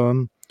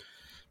awesome.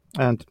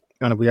 And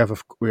we have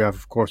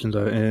of course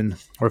in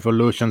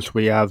Revolutions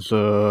we have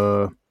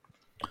the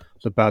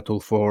battle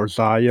for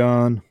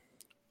Zion,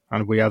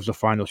 and we have the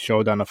final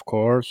showdown, of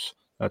course.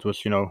 That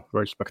was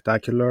very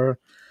spectacular.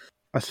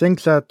 I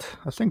think the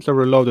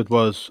Reloaded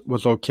was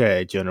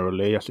okay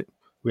generally. I think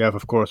we have,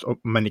 of course, a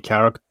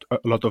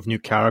lot of new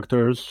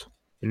characters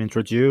been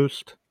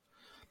introduced,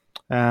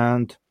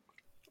 and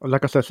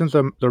like I said, since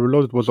the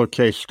Reloaded was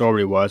okay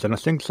story wise, and I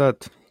think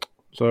that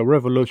the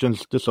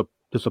Revolutions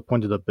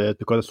disappointed a bit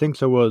because I think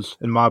there was,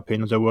 in my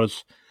opinion, there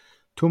was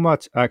too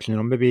much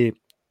action. Maybe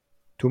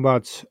too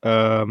much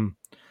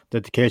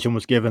dedication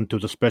was given to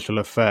the special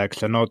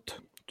effects, and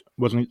not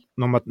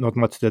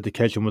much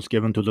dedication was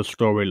given to the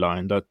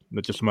storyline.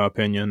 That's just my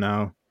opinion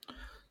now.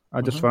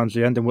 I just Mhm. found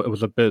the ending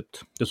was a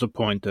bit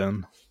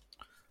disappointing.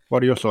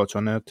 What are your thoughts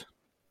on it?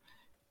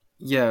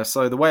 Yeah,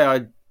 so the way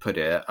I put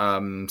it,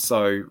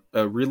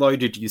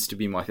 Reloaded used to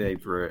be my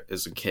favorite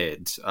as a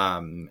kid,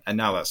 and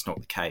now that's not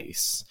the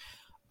case.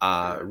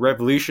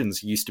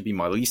 Revolutions used to be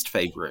my least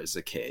favorite as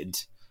a kid.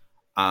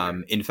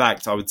 In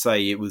fact, I would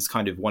say it was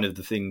kind of one of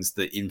the things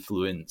that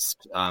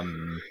influenced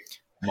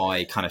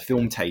my kind of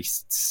film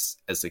tastes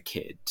as a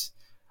kid,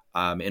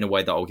 in a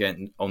way that I'll get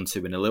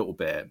onto in a little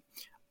bit.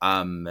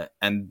 And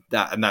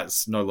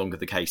that's no longer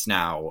the case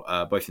now,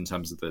 both in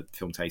terms of the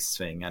film tastes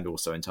thing and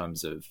also in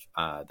terms of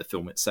the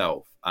film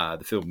itself.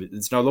 The film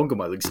is no longer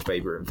my least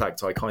favorite. In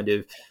fact,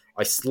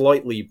 I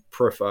slightly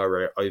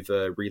prefer it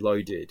over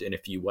Reloaded in a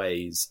few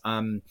ways.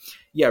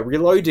 Yeah,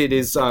 Reloaded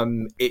is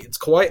it's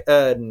quite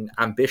an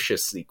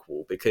ambitious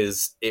sequel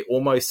because it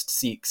almost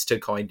seeks to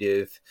kind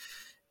of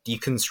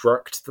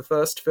deconstruct the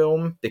first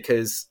film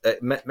because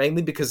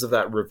mainly because of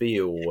that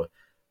reveal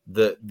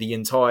that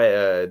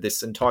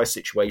this entire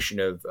situation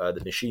of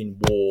the machine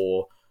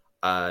war,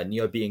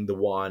 Neo being the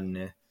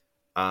one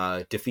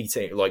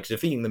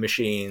defeating the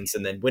machines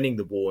and then winning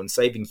the war and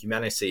saving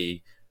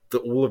humanity,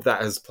 that all of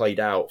that has played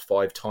out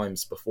 5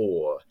 times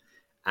before,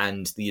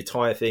 and the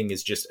entire thing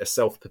is just a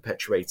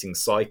self-perpetuating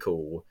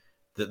cycle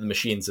that the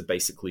machines have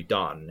basically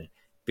done,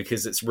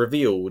 because it's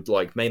revealed,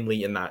 like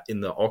mainly in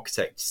the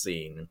architect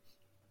scene,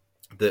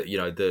 that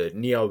the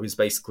Neo is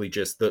basically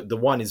just the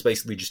one is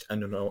basically just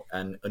an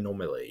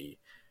anomaly.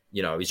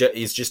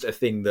 It's just a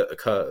thing that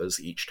occurs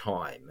each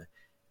time,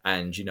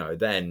 and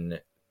then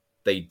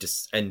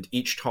and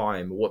each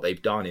time what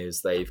they've done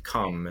is they've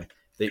come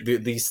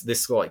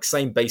this like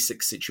same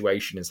basic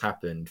situation has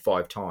happened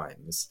 5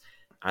 times,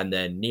 and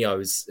then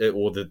Neo's,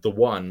 or the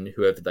one,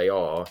 whoever they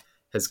are,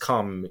 has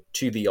come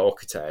to the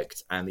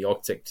architect, and the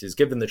architect is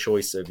given the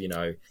choice of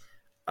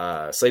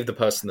save the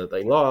person that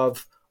they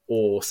love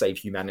or save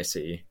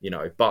humanity.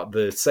 But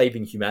the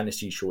saving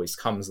humanity choice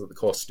comes at the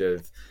cost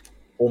of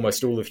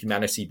almost all of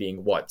humanity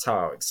being wiped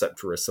out, except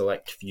for a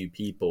select few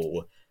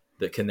people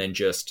that can then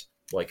just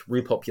like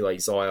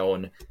repopulate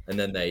Zion, and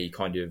then they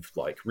kind of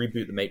like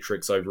reboot the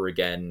Matrix over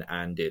again,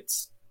 and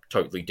it's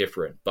totally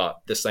different, but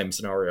the same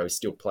scenario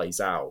still plays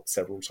out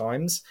several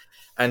times,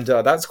 and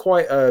that's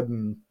quite. I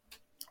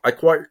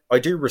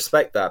do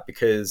respect that,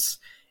 because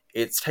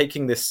it's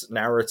taking this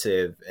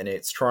narrative and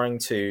it's trying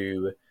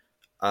to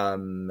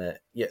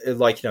yeah,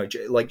 like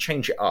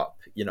change it up,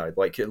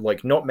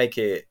 like not make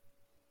it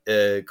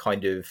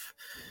kind of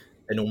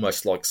an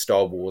almost like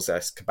Star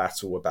Wars-esque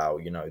battle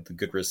about the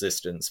good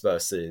resistance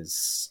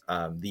versus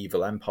the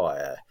evil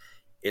empire.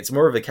 It's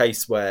more of a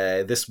case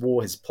where this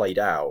war has played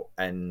out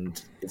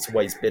and it's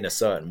always been a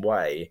certain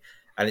way,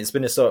 and it's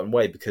been a certain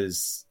way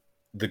because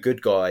the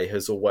good guy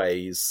has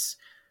always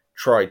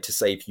tried to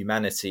save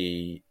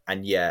humanity,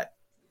 and yet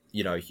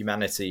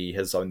humanity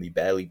has only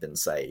barely been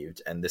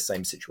saved, and the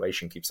same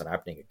situation keeps on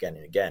happening again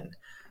and again.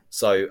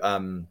 So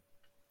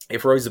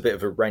it throws a bit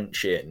of a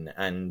wrench in,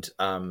 and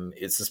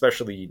it's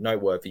especially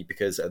noteworthy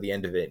because at the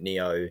end of it,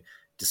 Neo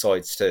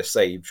decides to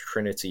save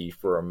Trinity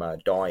from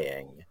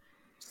dying.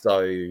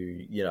 So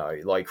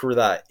like for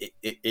that,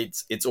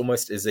 it's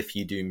almost as if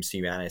he dooms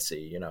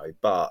humanity,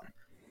 But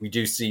we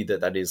do see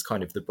that is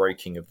kind of the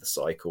breaking of the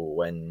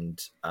cycle,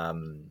 and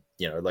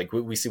like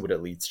we see what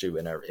it leads to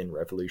in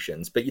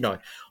Revolutions. But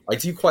I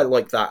do quite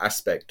like that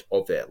aspect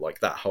of it, like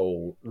that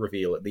whole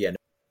reveal at the end.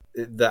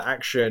 The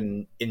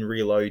action in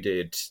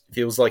Reloaded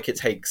feels like it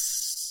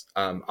takes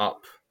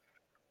up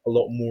a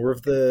lot more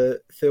of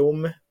the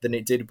film than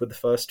it did with the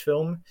first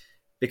film,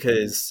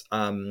 because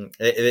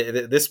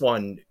this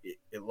one,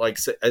 like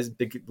as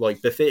big,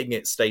 like befitting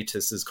its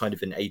status as kind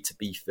of an A to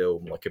B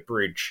film, like a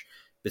bridge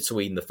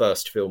between the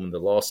first film and the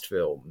last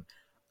film.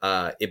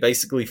 It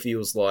basically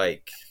feels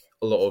like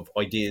a lot of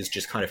ideas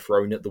just kind of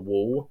thrown at the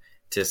wall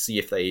to see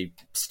if they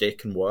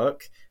stick and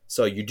work.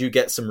 So you do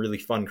get some really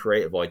fun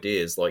creative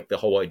ideas, like the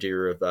whole idea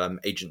of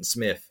Agent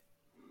Smith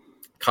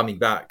coming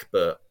back,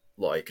 but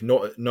like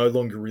not no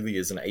longer really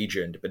as an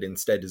agent, but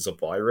instead as a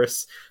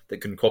virus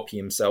that can copy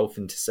himself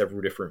into several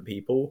different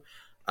people.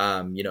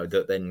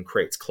 That then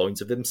creates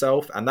clones of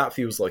himself, and that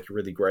feels like a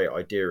really great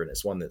idea, and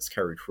it's one that's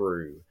carried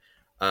through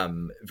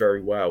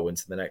very well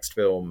into the next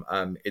film.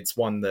 It's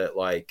one that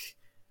like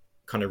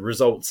kind of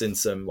results in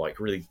some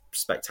like really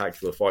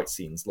spectacular fight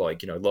scenes,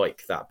 like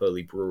like that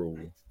Burly Brawl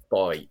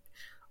fight,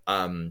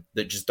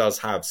 that just does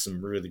have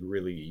some really,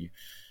 really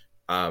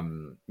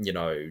fun,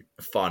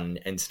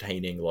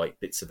 entertaining like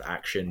bits of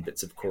action,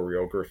 bits of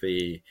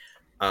choreography.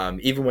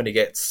 Even when it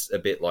gets a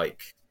bit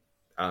like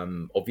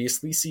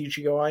obviously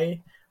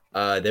CGI,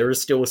 there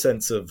is still a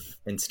sense of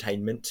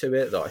entertainment to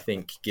it that I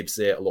think gives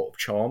it a lot of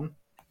charm.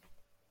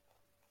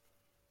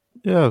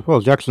 Yeah, well,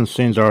 Jackson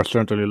scenes are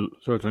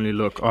certainly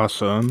look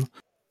awesome.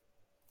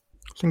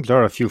 I think there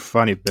are a few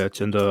funny bits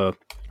in the.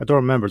 I don't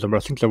remember them, but I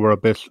think there were a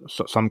bit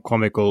some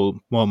comical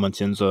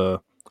moments in the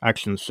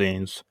action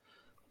scenes.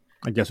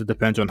 I guess it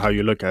depends on how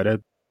you look at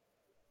it.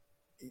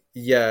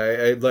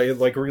 Yeah,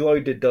 like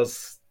Reloaded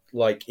does,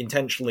 like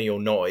intentionally or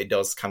not, it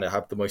does kind of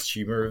have the most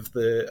humor of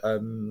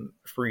the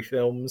three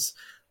films.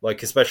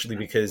 Like especially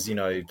because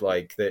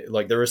like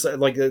there is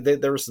like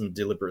there are some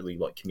deliberately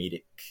like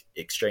comedic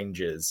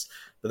exchanges,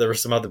 but there are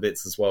some other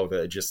bits as well that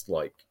are just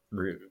like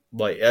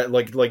like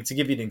to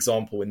give you an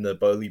example, in the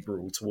Burly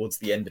Brawl towards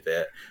the end of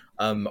it,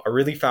 I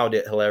really found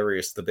it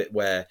hilarious the bit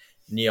where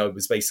Neo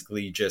was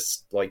basically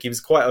just like, he was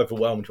quite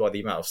overwhelmed by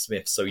the amount of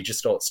Smiths, so he just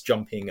starts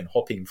jumping and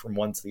hopping from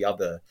one to the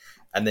other,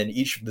 and then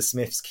each of the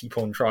Smiths keep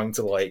on trying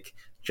to like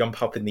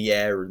jump up in the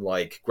air and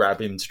like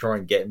grab him to try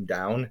and get him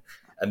down,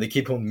 and they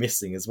keep on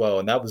missing as well.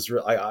 And that was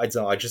I don't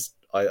know,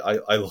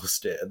 I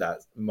lost it at that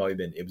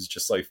moment. It was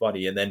just so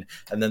funny, and then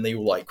they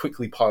all like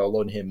quickly pile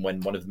on him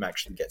when one of them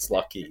actually gets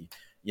lucky,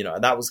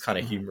 and that was kind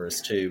of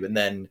humorous too. And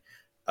then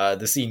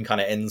the scene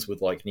kind of ends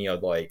with like Neo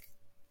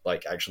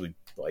like actually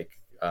like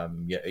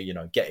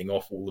getting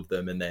off all of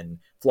them and then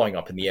flying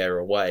up in the air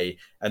away,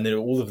 and then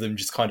all of them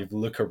just kind of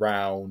look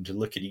around,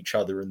 look at each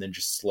other, and then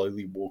just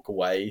slowly walk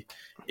away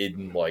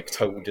in like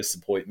total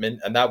disappointment.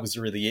 And that was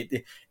really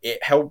it.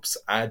 It helps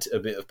add a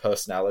bit of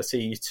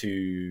personality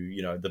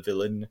to the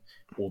villain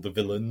or the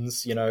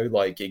villains.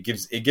 Like it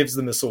gives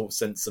them a sort of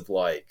sense of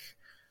like,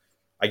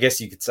 I guess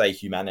you could say,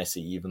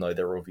 humanity, even though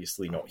they're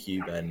obviously not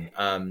human.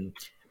 And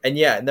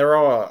there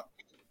are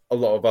a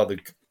lot of other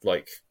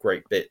like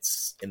great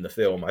bits in the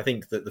film. I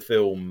think that the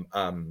film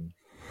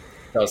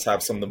does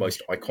have some of the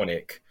most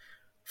iconic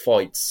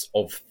fights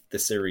of the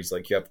series.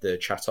 Like you have the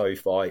Chateau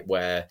fight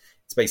where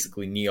it's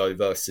basically Neo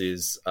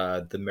versus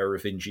the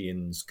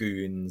Merovingians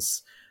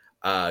goons.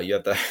 You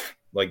have the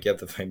you have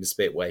the famous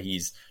bit where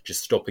he's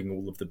just stopping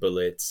all of the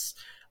bullets.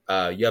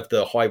 You have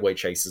the highway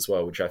chase as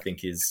well, which I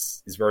think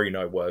is very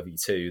noteworthy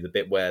too. The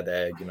bit where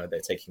they're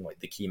taking like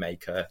the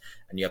Keymaker,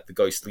 and you have the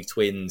ghostly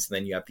twins, and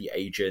then you have the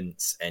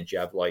agents, and you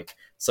have like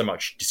so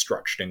much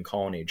destruction and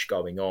carnage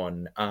going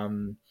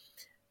on.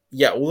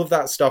 Yeah, all of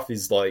that stuff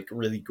is like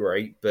really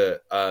great,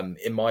 but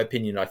in my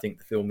opinion, I think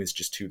the film is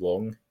just too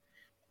long.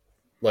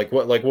 What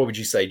would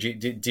you say?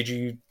 Did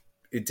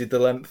the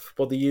length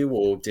bother you,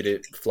 or did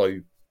it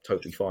flow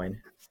totally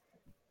fine?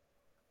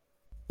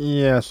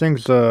 Yeah,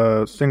 things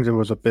it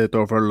was a bit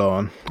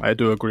overlong. I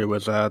do agree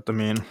with that. I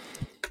mean,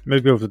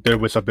 maybe there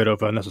was a bit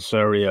of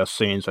unnecessary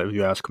scenes, if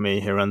you ask me,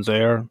 here and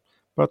there.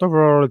 But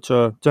overall, it's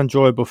an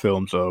enjoyable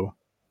film, though.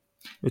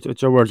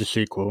 It's a worthy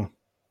sequel.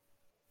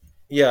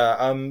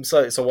 Yeah,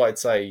 so what I'd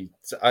say,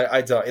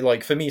 I don't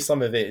like, for me,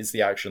 some of it is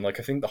the action. Like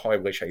I think the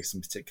highway chase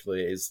in particular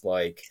is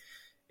like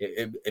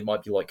it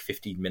might be like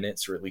 15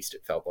 minutes, or at least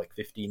it felt like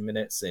 15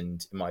 minutes.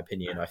 And in my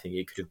opinion, I think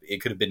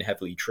it could have been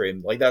heavily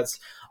trimmed. Like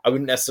that's, I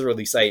wouldn't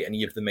necessarily say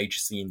any of the major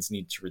scenes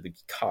need to really be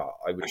cut.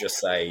 I would just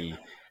say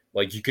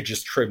like you could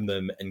just trim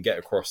them and get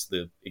across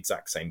the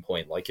exact same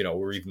point. Like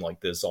or even like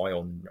the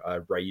Zion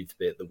rave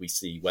bit that we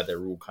see where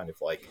they're all kind of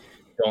like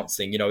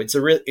dancing. It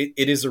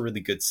is a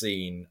really good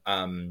scene.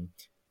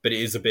 But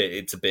it's a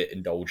bit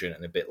indulgent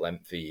and a bit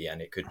lengthy,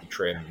 and it could be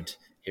trimmed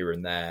here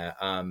and there.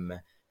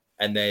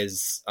 and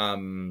there's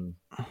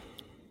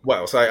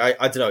well, so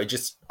I don't know.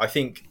 I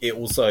think it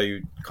also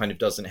kind of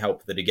doesn't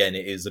help that again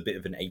it is a bit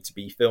of an A to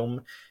B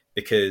film,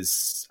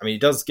 because I mean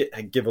it does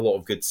give a lot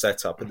of good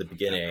setup at the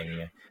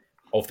beginning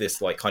of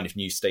this like kind of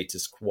new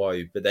status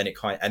quo, but then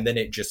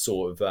it just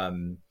sort of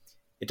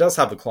it does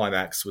have a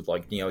climax with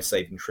like Neo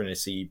saving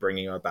Trinity,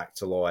 bringing her back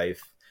to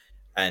life,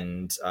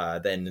 and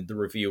then the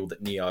reveal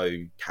that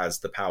Neo has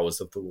the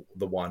powers of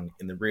the one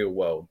in the real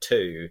world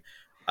too,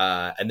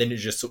 and then it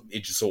just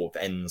sort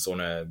of ends on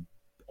an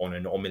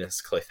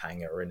ominous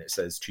cliffhanger, and it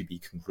says to be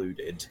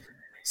concluded.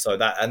 So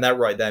that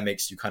right there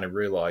makes you kind of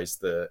realize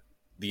that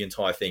the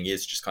entire thing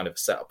is just kind of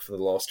set up for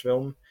the last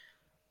film.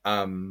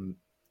 The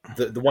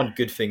one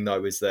good thing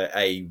though is that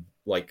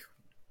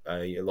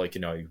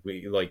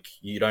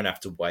you don't have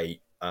to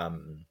wait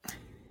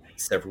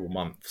several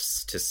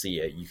months to see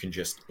it. You can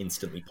just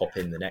instantly pop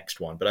in the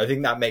next one. But I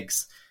think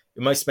it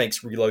most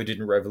makes Reloaded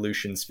and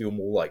Revolutions feel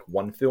more like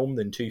one film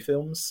than two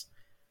films.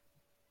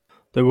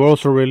 They were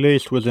also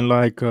released within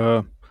like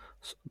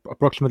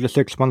approximately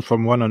 6 months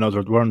from one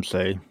another, weren't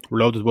they?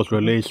 Reloaded was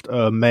released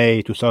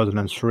May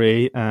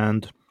 2003,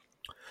 and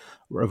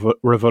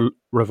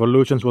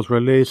Revolutions was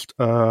released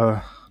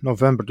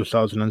November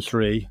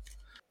 2003.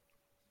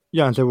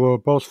 Yeah, and they were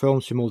both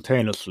filmed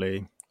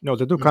simultaneously.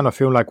 They do kind of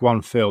feel like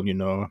one film,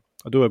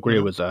 I do agree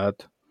with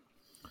that.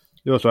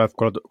 They also have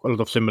quite a lot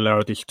of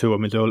similarities too. I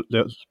mean,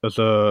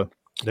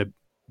 they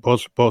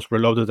both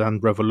Reloaded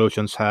and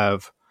Revolutions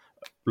have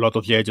a lot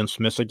of the Agent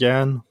Smith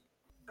again.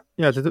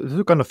 Yeah, they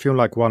do kind of feel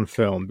like one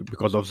film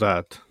because of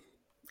that.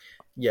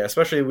 Yeah,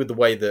 especially with the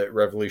way that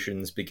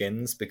Revolutions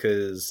begins,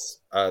 because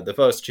the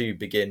first two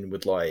begin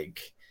with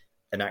like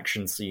an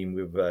action scene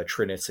with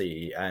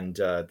Trinity, and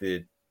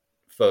the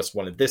first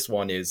one of this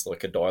one is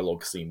like a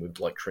dialogue scene with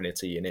like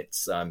Trinity, and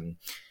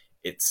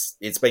it's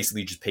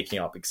basically just picking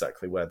up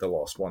exactly where the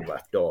last one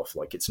left off.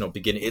 Like it's not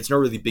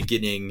really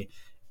beginning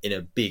in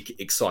a big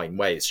exciting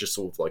way. It's just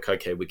sort of like,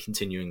 okay, we're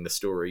continuing the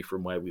story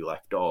from where we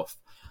left off.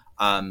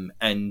 I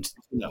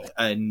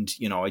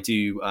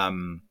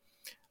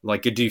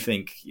do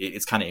think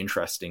it's kind of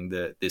interesting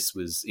that this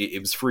was it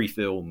was 3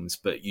 films,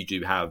 but you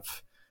do have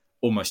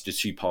almost a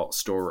 2-part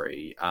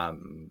story.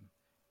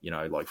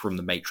 Like from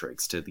The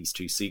Matrix to these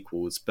 2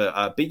 sequels.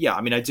 But yeah,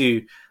 I mean, I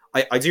do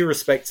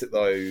respect it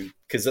though,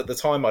 because at the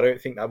time I don't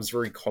think that was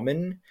very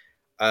common.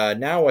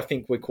 Now I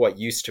think we're quite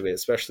used to it,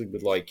 especially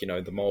with like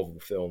the Marvel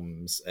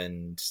films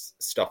and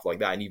stuff like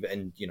that, and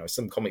even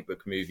some comic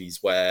book movies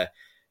where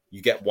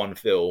you get one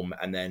film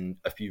and then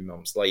a few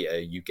months later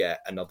you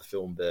get another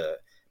film that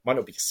might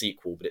not be a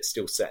sequel, but it's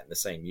still set in the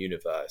same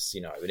universe,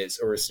 and it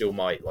still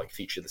might like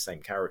feature the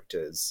same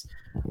characters.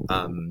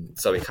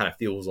 So it kind of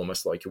feels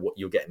almost like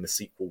you're getting the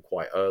sequel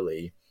quite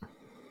early.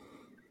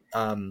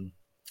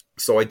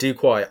 So I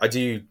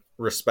do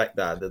respect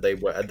that they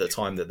were at the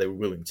time that they were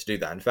willing to do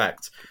that. In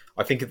fact,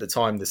 I think at the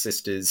time the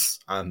sisters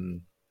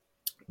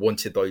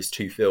wanted those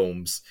 2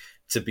 films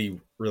to be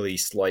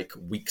released like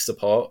weeks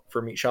apart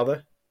from each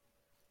other.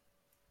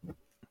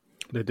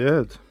 They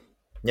did.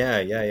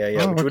 Yeah.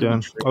 Oh, which would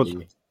have been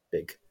pretty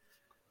big.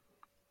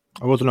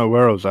 I wasn't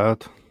aware of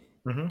that.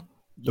 Mm-hmm.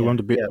 They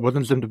wanted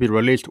them to be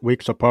released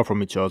weeks apart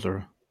from each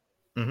other.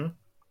 Mm-hmm.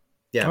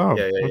 Yeah. Oh,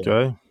 yeah.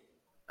 Okay.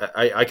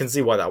 I can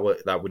see why that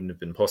wouldn't have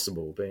been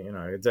possible, but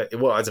I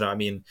don't know. I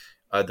mean,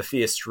 the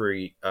Fear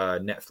Street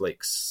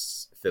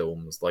Netflix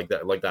films, like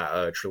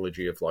that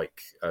trilogy of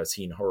like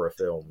teen horror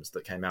films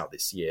that came out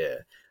this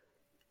year.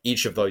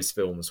 Each of those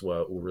films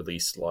were all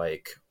released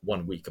like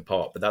 1 week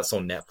apart, but that's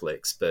on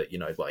Netflix. But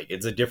like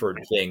it's a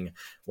different thing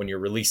when you're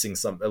releasing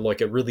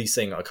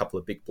releasing a couple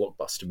of big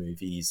blockbuster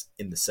movies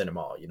in the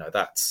cinema.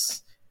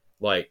 That's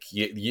like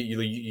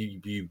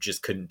you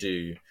just couldn't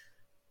do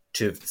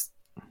to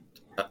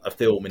a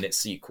film and its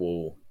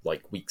sequel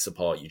like weeks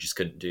apart. You just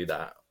couldn't do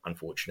that,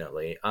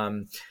 unfortunately.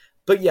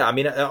 But yeah, I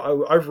mean,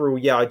 overall,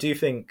 yeah, I do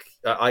think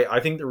I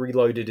think the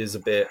Reloaded is a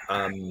bit.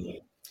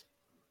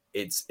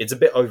 It's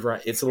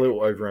a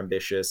little over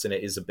ambitious, and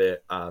it is a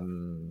bit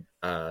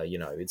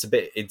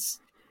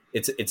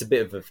it's a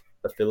bit of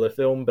a filler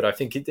film, but I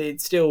think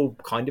it still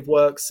kind of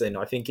works, and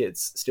I think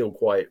it's still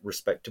quite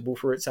respectable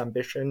for its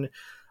ambition.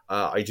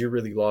 I do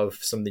really love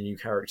some of the new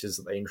characters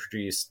that they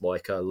introduced,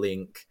 like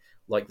Link,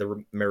 like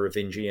the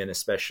Merovingian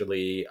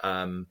especially,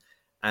 and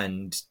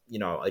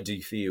I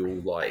do feel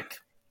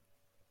like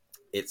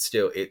it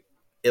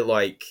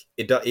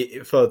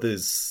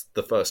furthers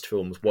the first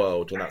film's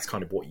world, and that's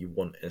kind of what you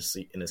want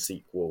in a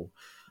sequel.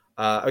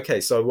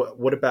 Okay, so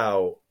what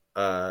about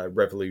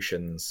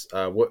Revolutions?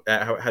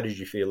 How did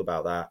you feel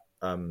about that?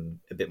 A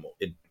bit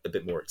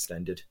more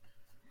extended.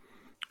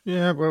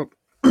 Yeah, well,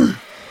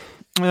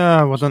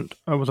 yeah,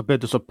 I was a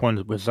bit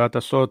disappointed with that. I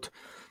thought,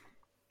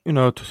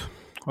 there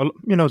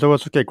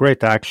was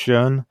great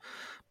action,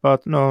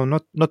 but no,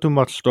 not too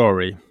much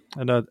story,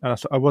 and I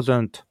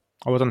wasn't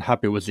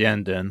happy with the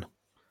ending.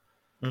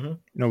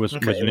 Mm-hmm. With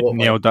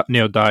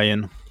Neo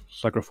dying,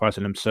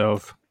 sacrificing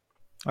himself.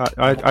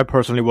 I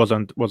personally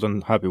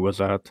wasn't happy with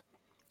that.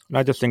 And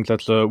I just think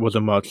that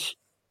wasn't much.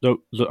 I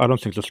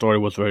don't think the story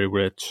was very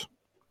rich.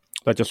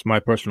 That's just my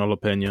personal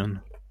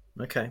opinion.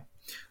 Okay.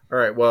 All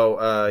right.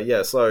 Well,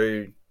 yeah.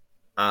 So,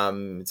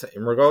 in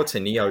regard to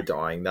Neo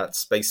dying,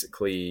 that's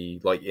basically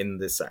like in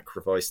the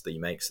sacrifice that he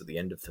makes at the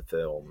end of the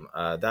film.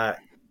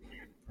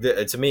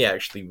 To me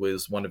actually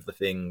was one of the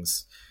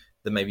things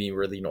that made me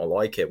really not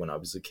like it when I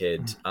was a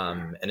kid.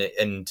 I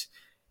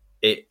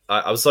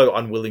was so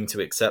unwilling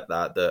to accept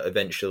that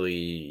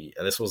eventually,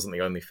 and this wasn't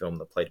the only film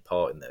that played a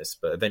part in this,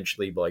 but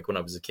eventually, like when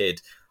I was a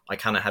kid, I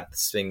kind of had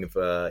this thing of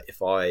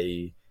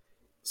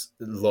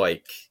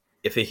like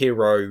if a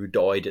hero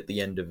died at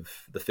the end of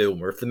the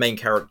film, or if the main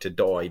character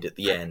died at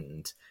the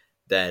end,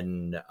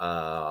 then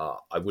I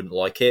wouldn't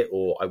like it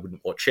or I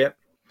wouldn't watch it.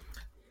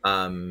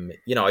 I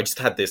just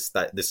had this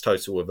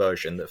total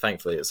aversion that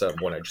thankfully at a certain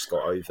point I just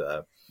got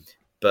over.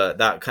 But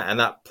that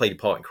played a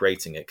part in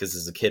creating it, because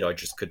as a kid I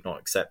just could not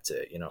accept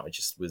it.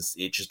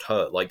 It just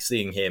hurt, like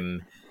seeing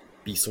him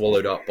be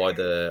swallowed up by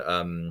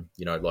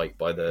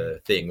by the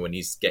thing when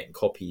he's getting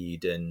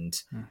copied, and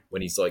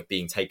when he's like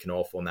being taken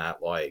off on that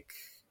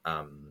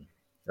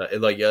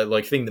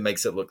thing that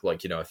makes it look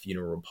like a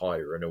funeral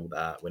pyre and all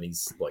that when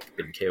he's like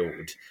been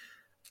killed.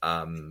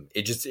 As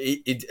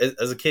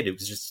a kid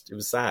it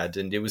was sad,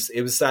 and it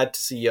was sad to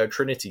see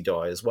Trinity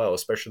die as well,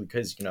 especially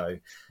because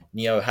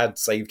Neo had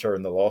saved her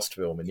in the last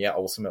film, and yet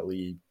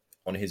ultimately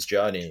on his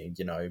journey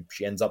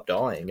she ends up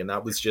dying, and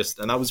that was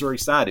very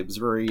sad. It was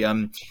very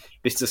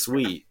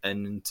bittersweet,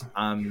 and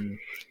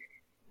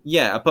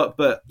yeah, but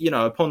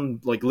upon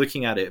like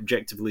looking at it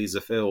objectively as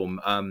a film,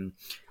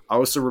 I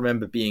also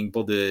remember being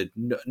bothered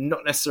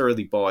not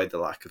necessarily by the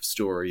lack of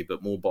story,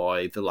 but more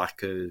by the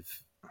lack of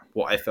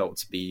what I felt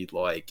to be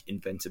like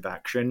inventive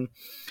action.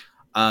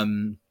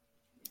 And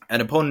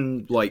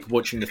upon like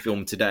watching the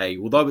film today,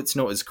 although it's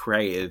not as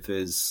creative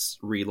as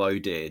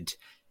Reloaded,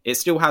 it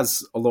still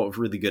has a lot of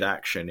really good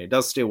action. It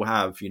does still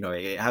have,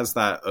 it has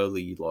that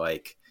early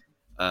like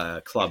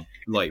club,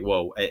 like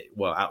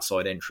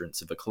outside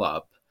entrance of a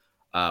club,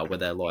 where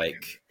they're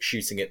like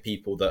shooting at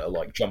people that are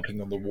like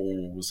jumping on the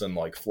walls and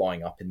like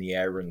flying up in the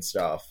air and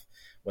stuff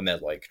when they're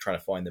like trying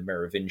to find the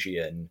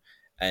Merovingian.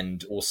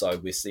 And also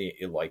we're seeing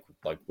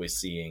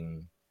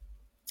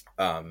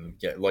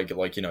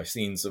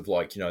scenes of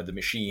the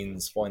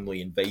machines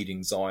finally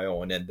invading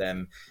Zion, and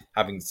the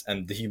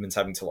humans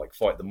having to like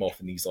fight them off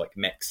in these like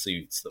mech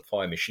suits that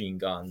fire machine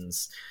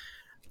guns.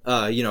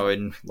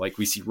 And like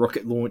we see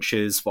rocket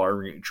launchers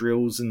firing at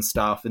drills and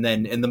stuff, and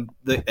then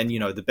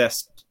the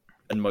best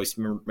and most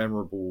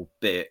memorable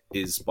bit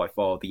is by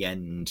far the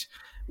end,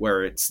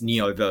 where it's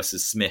Neo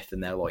versus Smith,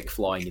 and they're like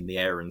flying in the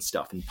air and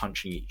stuff and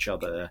punching each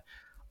other.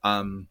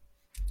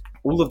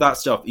 All of that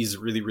stuff is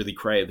really, really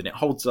creative, and it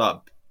holds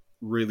up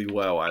really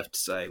well, I have to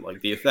say. Like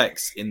the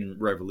effects in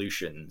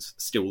Revolutions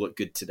still look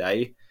good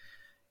today,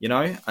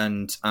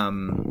 and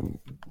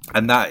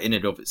that in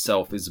and of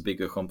itself is a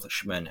big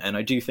accomplishment. And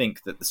I do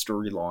think that the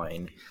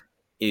storyline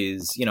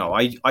is,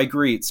 I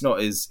agree, it's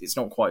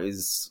not quite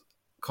as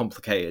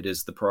complicated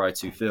as the prior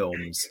two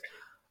films,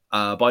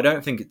 but I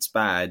don't think it's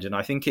bad, and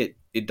I think it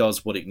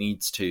does what it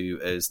needs to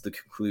as the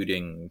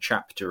concluding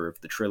chapter of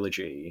the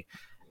trilogy.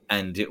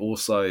 And it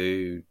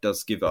also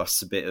does give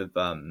us a bit of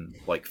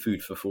like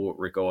food for thought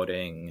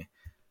regarding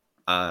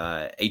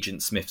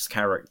Agent Smith's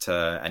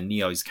character and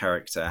Neo's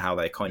character, how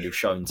they're kind of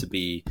shown to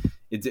be.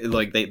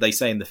 Like they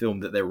say in the film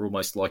that they're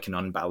almost like an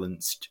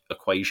unbalanced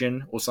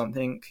equation or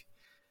something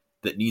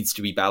that needs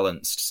to be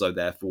balanced, so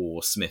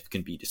therefore Smith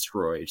can be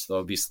destroyed. So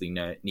obviously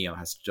Neo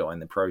has to die in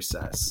the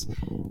process.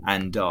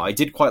 And I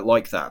did quite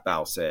like that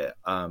about it.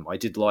 I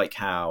did like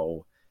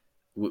how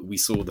we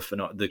saw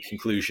the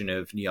conclusion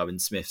of Neo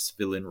and Smith's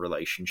villain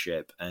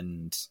relationship,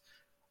 and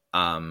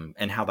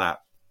how that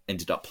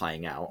ended up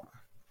playing out.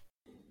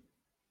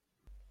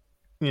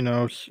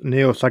 Neo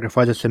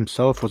sacrifices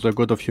himself for the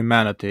good of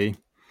humanity.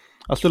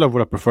 I still would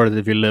have preferred it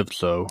if he lived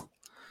so.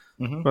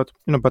 Mm-hmm.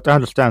 But I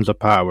understand the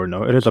power.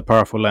 It is a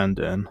powerful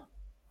ending.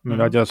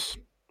 I guess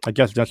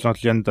that's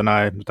not the end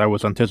that I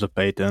was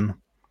anticipating.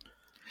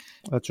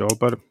 That's all.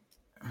 But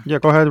yeah,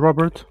 go ahead,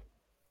 Robert.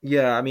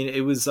 Yeah, I mean,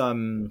 it was.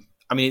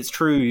 It's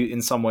true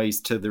in some ways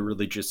to the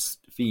religious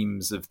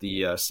themes of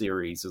the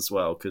series as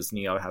well, because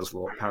Neo has a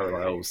lot of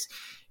parallels.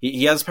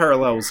 He has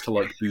parallels to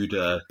like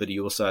Buddha, but he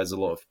also has a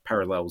lot of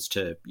parallels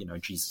to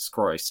Jesus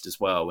Christ as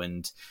well,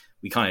 and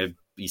we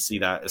see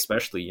that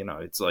especially.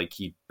 It's like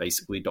he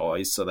basically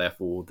dies, so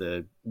therefore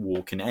the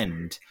war can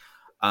end.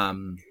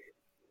 And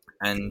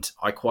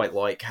I quite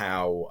like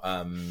how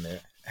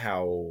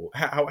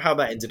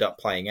that ended up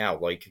playing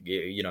out. Like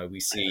we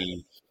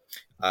see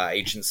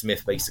Agent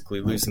Smith basically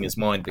losing his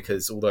mind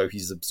because although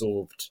he's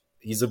absorbed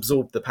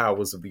the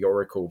powers of the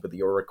Oracle, but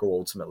the Oracle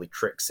ultimately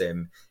tricks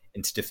him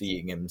into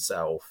defeating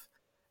himself.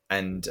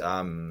 And we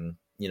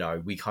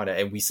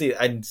see,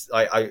 and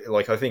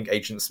I think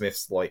Agent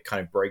Smith's like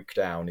kind of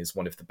breakdown is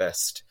one of the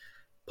best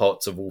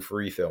parts of all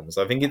three films.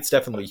 I think it's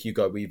definitely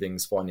Hugo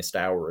Weaving's finest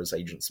hour as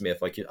Agent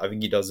Smith. Like I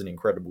think he does an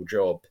incredible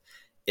job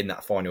in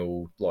that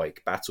final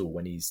like battle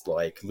when he's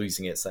like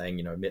losing it,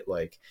 saying,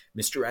 like,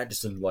 Mr.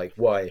 Anderson, like,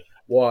 why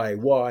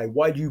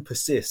do you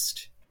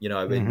persist?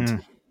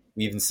 And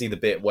we even see the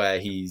bit where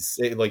we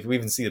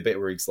even see the bit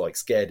where he's like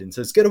scared and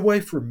says, "Get away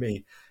from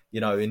me,"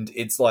 and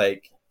it's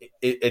like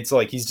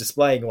he's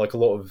displaying like a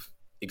lot of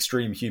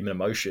extreme human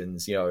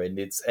emotions,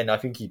 and I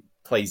think he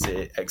plays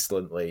it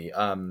excellently.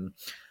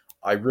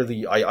 I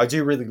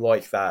do really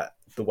like that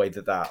the way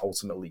that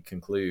ultimately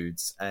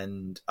concludes,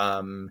 and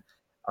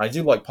I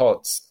do like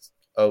parts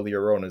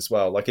earlier on as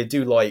well. Like I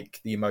do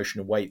like the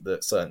emotional weight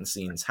that certain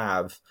scenes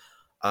have.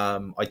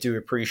 I do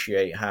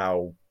appreciate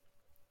how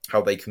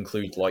they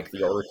conclude like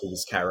the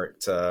Oracle's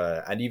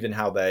character, and even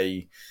how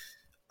they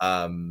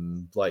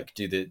like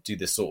do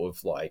this sort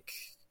of like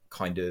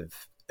kind of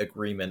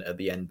agreement at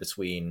the end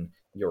between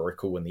the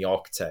Oracle and the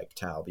Architect.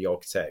 How the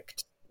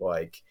Architect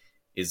like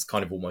is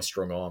kind of almost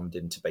strong armed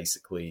into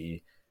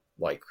basically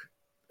like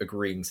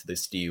agreeing to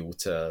this deal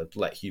to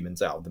let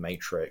humans out of the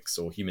Matrix,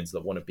 or humans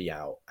that want to be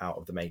out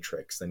of the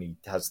Matrix. Then he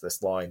has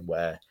this line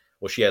where,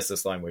 well, she has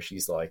this line where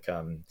she's like,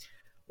 I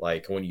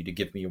want you to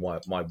give me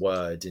my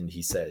word, and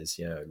he says,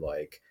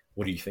 like,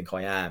 what do you think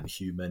I am,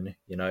 human?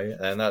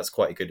 And that's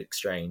quite a good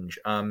exchange.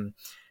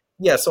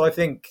 Yeah, so I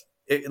think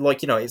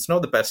it's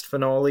not the best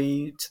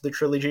finale to the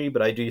trilogy,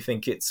 but I do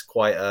think it's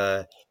quite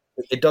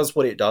it does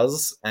what it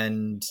does,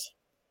 and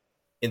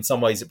in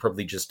some ways it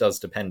probably just does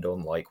depend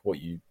on like what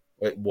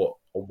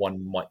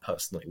one might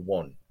personally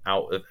want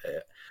out of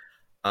it.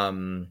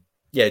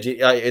 Yeah,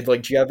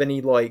 do you have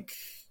any like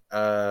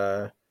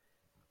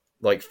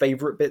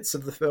favorite bits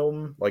of the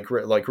film, like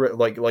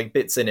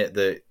bits in it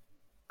that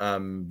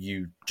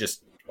you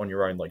just on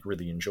your own like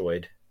really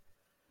enjoyed?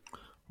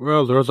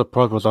 Well, there's a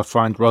part that I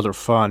find rather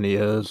funny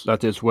is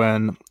that is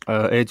when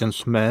Agent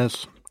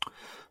Smith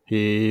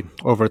he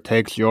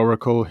overtakes the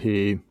Oracle,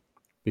 he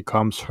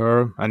becomes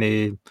her, and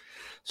he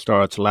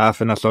starts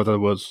laughing. I thought that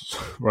was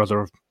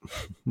rather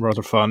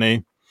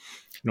funny.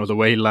 The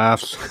way he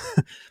laughs.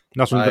 I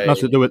Nothing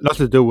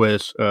to do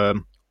with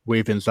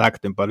Weaven's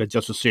acting, but it's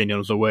just a scene.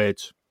 The way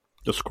it's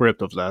the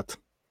script of that,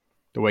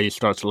 the way he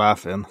starts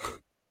laughing.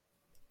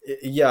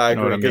 Yeah, I You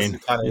know what agree I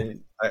because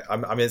mean?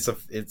 I mean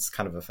it's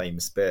kind of a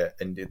famous bit,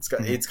 and it's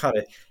kind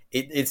of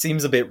it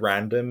seems a bit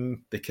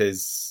random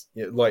because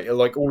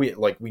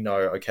we know,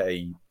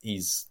 okay,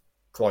 he's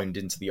cloned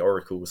into the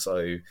Oracle,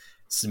 so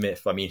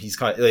Smith, I mean, he's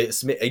kind of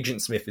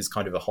Agent Smith is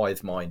kind of a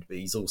hive mind, but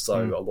he's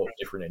also Mm. a lot of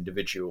different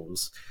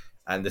individuals,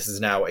 and this is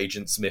now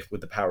Agent Smith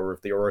with the power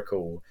of the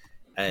Oracle.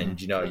 Mm.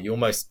 And you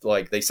almost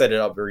like they set it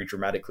up very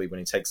dramatically when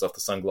he takes off the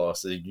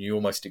sunglasses. You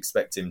almost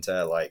expect him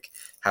to like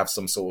have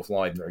some sort of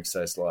line where he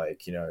says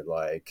like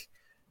like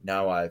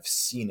now I've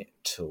seen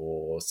it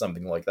or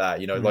something like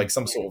that. Mm. Like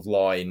some sort of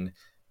line,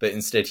 but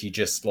instead he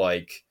just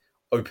like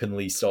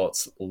openly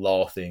starts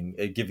laughing,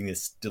 giving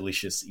this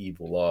delicious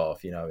evil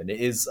laugh. And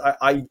it is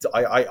I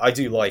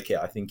do like it.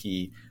 I think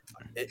I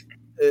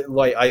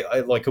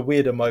like a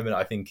weirder moment.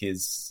 I think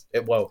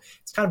well,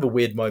 it's kind of a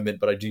weird moment,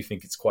 but I do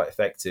think it's quite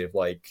effective.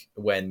 Like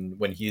when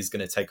he is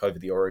going to take over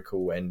the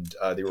Oracle, and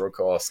the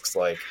Oracle asks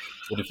like,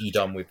 "What have you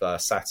done with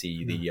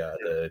Sati,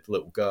 the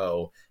little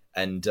girl?"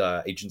 And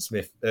Agent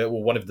Smith,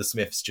 well, one of the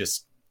Smiths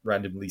just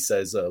randomly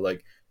says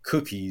like,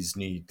 "Cookies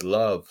need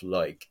love,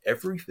 like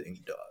everything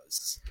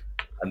does."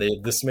 And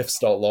the Smiths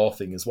start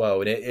laughing as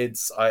well, and I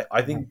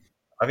think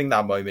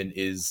that moment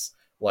is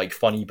like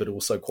funny but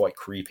also quite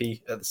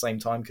creepy at the same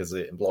time, because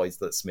it implies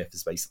that Smith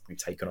has basically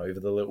taken over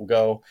the little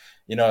girl,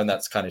 and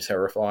that's kind of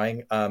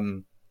terrifying. I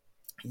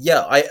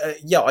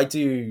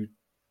do.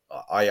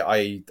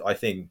 I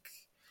think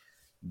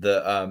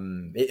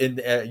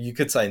that you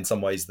could say in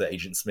some ways that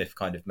Agent Smith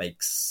kind of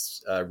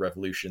makes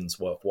Revolutions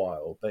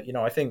worthwhile, but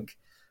I think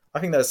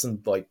there's some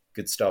like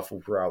good stuff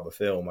all throughout the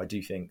film. I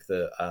do think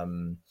that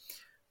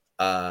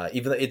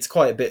even though it's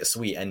quite a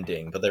bittersweet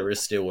ending, but there is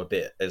still a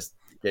bit as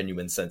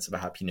genuine sense of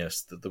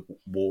happiness that the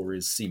war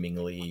is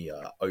seemingly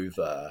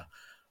over.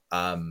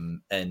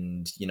 And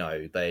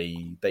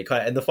they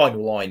kind of, and the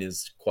final line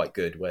is quite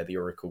good, where the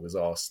Oracle was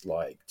asked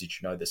like, "Did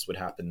you know this would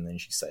happen?" And then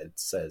she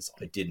says,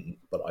 "I didn't,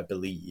 but I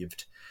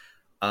believed."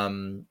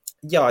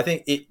 I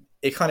think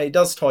it kind of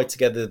does tie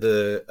together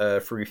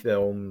the three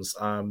films.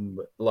 And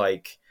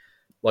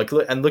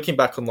looking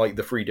back on like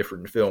the three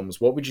different films,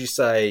 what would you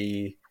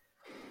say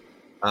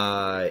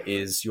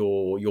is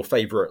your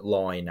favorite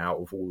line out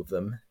of all of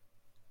them?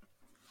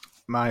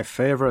 My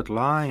favorite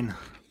line.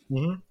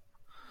 Mm-hmm.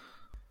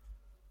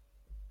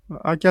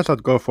 I guess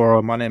I'd go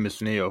for "My name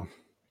is Neo,"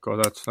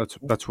 because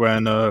that's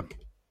when I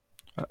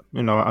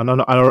know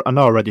I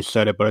already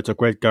said it, but it's a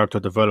great character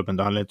development,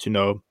 and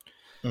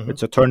Mm-hmm.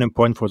 it's a turning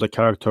point for the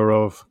character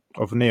of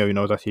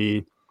Neo. That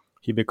he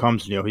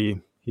becomes Neo.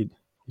 He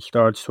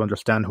starts to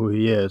understand who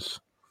he is.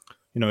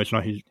 It's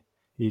not he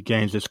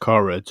gains his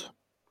courage.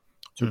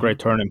 It's a Mm-hmm. great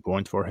turning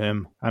point for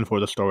him and for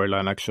the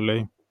storyline,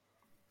 actually.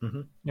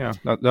 Mm-hmm. Yeah,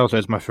 that also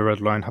is my favorite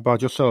line. How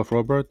about yourself,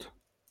 Robert?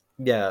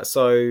 Yeah,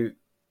 so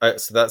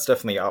that's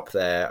definitely up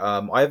there.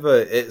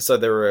 So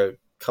there are a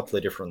couple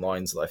of different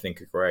lines that I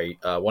think are great.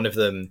 One of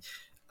them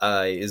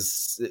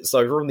is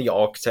so from the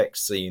architect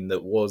scene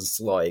that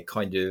was like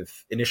kind of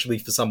initially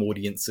for some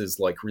audiences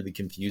like really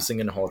confusing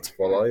and hard to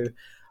follow.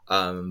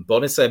 But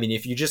honestly, I mean,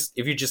 if you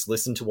just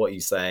listen to what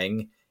he's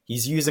saying,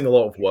 he's using a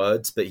lot of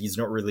words, but he's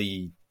not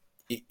really.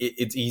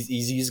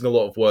 He's using a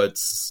lot of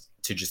words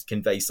to just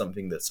convey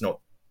something that's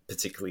not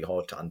particularly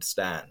hard to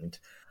understand.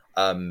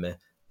 Um,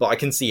 but I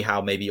can see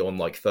how maybe on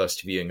like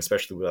first viewing,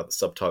 especially without the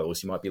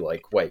subtitles, you might be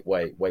like, wait,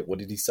 what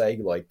did he say?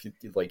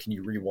 Can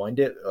you rewind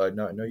it?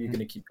 No, you're going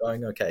to keep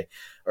going. Okay,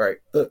 all right.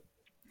 But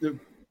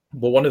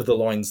one of the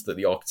lines that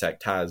the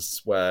architect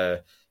has,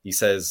 where he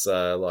says,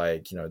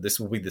 this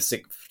will be the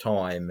sixth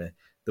time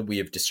that we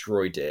have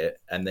destroyed it,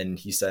 and then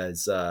he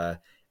says,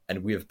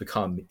 and we have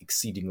become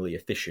exceedingly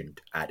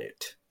efficient at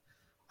it.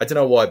 I don't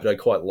know why, but I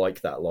quite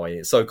like that line.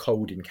 It's so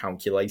cold and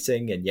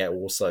calculating, and yet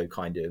also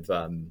kind of,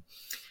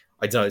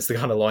 I don't know, it's the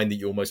kind of line that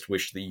you almost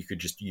wish that you could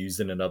just use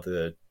in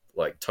another,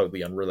 like,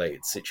 totally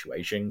unrelated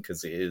situation,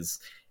 because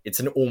it's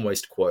an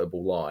almost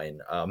quotable line.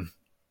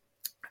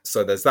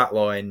 So there's that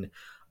line.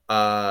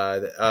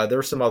 There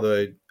are some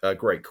other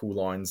great cool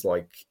lines,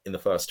 like in the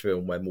first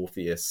film where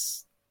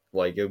Morpheus,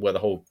 like where the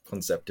whole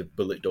concept of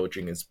bullet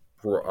dodging is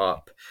brought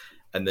up,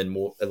 and then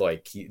more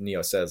like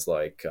Neo says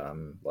oh,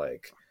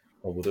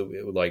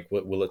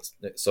 will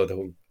it?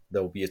 So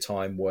there'll be a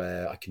time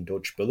where I can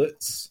dodge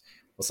bullets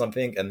or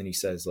something, and then he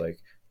says like,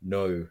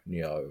 no,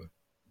 Neo,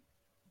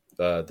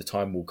 the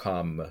time will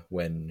come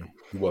when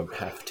you won't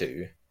have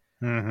to.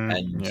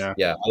 And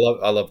yeah,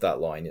 I love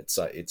that line. It's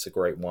a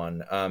great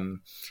one.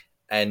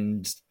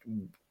 And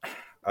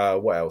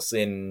what else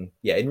in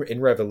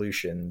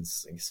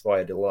Revolutions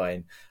inspired a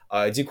line.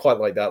 I do quite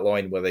like that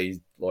line where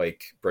they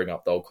like bring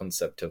up the whole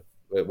concept of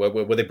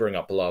where they bring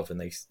up love, and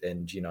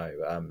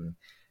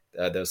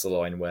there's a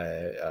line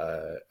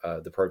where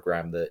the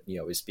program that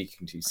Neo is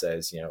speaking to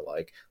says,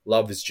 like,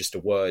 love is just a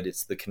word,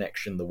 it's the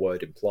connection the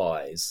word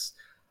implies.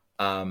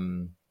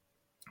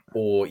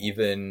 Or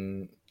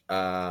even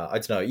I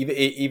don't know,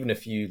 even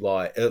if you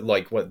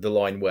like what the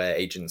line where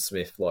Agent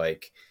Smith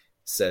like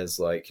says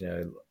like,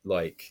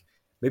 like,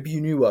 maybe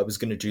you knew I was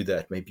going to do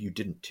that, maybe you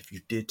didn't. If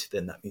you did,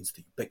 then that means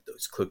that you baked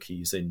those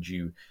cookies and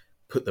you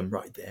put them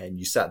right there and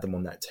you sat them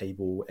on that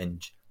table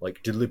and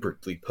like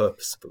deliberately,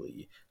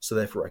 purposefully, so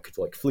therefore I could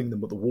like fling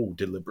them at the wall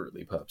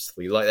deliberately,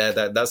 purposefully. Like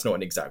that's not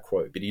an exact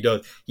quote, but he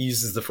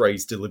uses the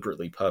phrase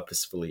deliberately,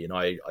 purposefully, and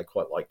I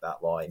quite like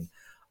that line.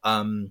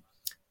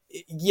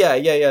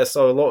 Yeah.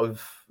 So a lot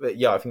of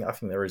I think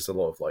there is a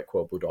lot of like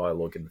quotable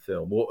dialogue in the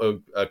film.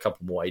 Or a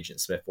couple more Agent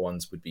Smith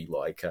ones would be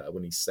like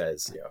when he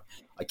says,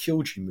 "I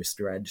killed you,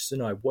 Mr.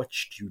 Anderson. I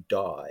watched you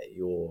die,"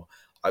 or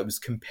 "I was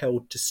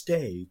compelled to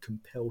stay,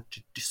 compelled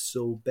to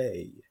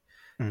disobey."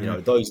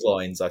 Those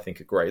lines I think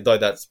are great. Though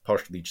that's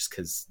partially just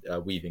because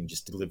Weaving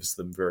just delivers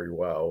them very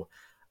well.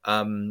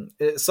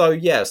 So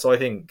I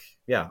think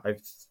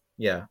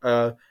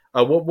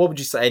what would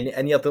you say?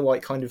 Any other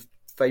like kind of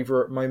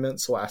favorite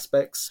moments or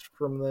aspects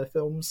from the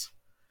films?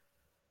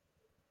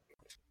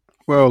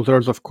 Well,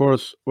 there's of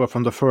course,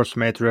 from the first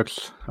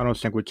Matrix, I don't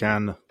think we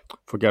can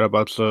forget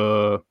about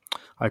the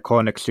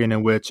iconic scene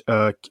in which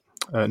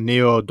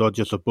Neo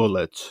dodges a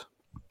bullet.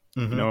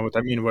 Mm-hmm. You know what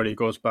I mean, where he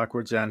goes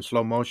backwards and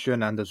slow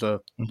motion, and there's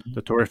the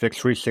terrific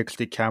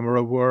 360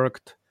 camera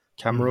work,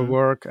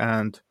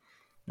 and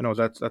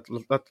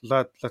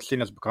that scene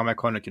has become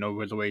iconic.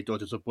 With the way he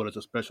dodges a bullet,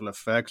 the special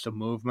effects, the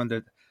movement,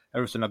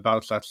 everything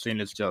about that scene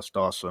is just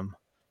awesome.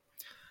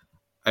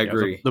 I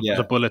agree.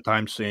 The bullet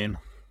time scene,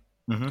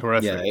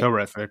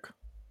 terrific.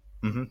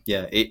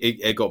 Yeah,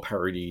 it got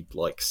parodied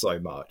like so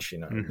much,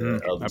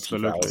 the early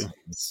absolutely.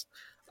 2000s.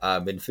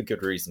 And for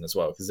good reason as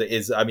well, because it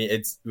is. I mean,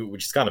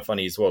 which is kind of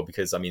funny as well,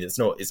 because I mean, it's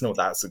not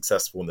that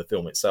successful in the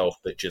film itself,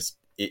 but just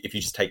if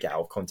you just take it out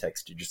of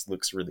context, it just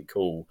looks really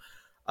cool.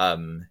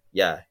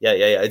 Yeah.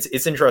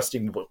 It's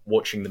interesting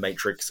watching The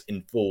Matrix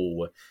in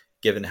full,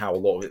 given how a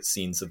lot of its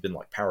scenes have been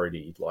like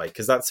parodied, like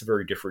because that's a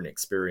very different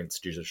experience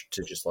to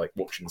just like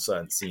watching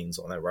certain scenes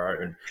on their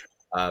own.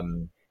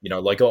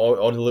 Like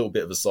on a little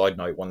bit of a side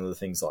note, one of the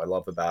things that I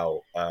love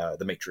about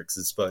The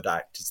Matrix's third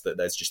act is that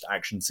there's just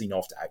action scene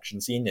after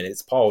action scene, and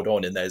it's piled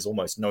on, and there's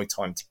almost no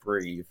time to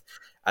breathe.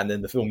 And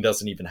then the film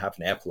doesn't even have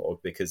an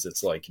epilogue because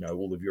it's like,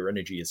 all of your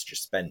energy is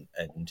just spent,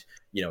 and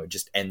it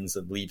just ends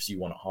and leaves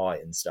you on a high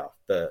and stuff.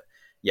 But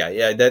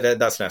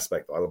that's an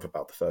aspect that I love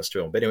about the first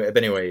film. But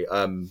anyway,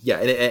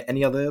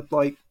 any other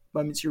like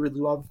moments you really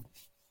love?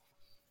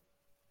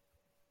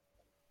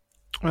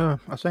 I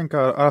think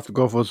I have to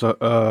go for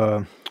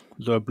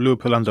the blue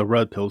pill and the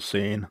red pill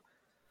scene,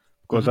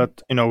 because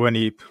that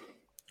when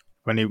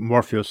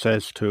Morpheus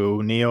says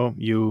to Neo,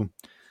 you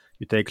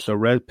take the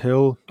red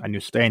pill and you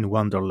stay in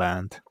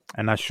Wonderland,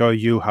 and I show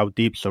you how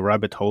deep the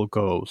rabbit hole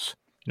goes.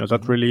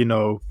 That really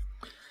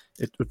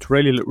it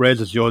really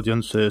raises the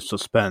audience's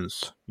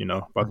suspense,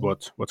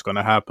 about what's going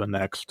to happen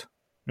next.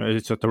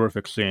 It's a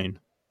terrific scene.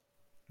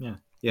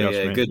 Good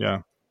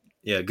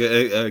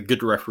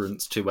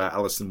reference to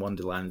Alice in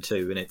Wonderland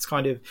too, and it's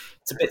a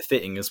bit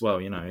fitting as well.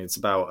 It's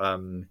about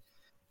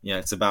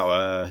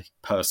a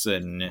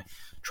person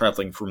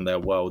traveling from their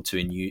world to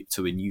a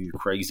new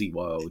crazy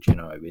world.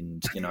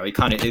 And it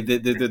kind of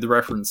the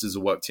references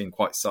are worked in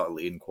quite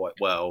subtly and quite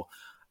well.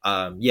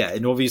 Yeah,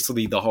 and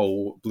obviously the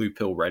whole blue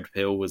pill, red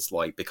pill was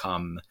like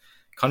become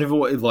kind of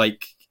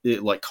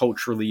like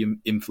culturally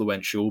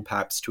influential,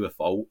 perhaps to a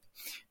fault,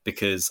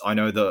 because I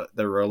know that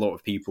there are a lot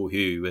of people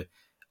who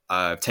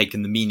have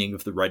taken the meaning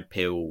of the red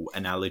pill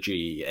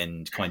analogy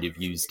and kind of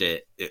used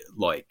it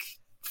like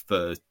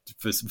for,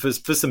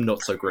 for some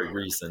not so great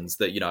reasons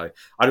that,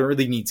 I don't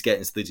really need to get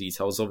into the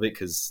details of it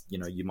because,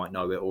 you might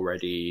know it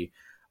already,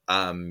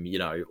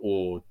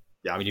 or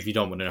yeah, I mean, if you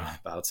don't want to know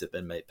about it,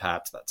 then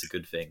perhaps that's a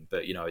good thing.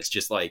 But, it's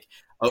just like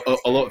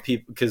a lot of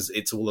people, because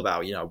it's all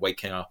about,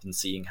 waking up and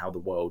seeing how the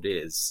world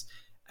is.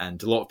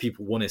 And a lot of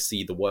people want to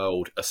see the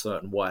world a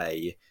certain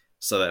way.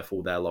 So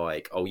therefore they're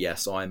like, oh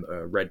yes, I'm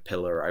a red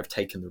pillar. I've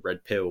taken the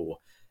red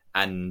pill.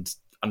 And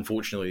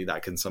unfortunately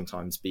that can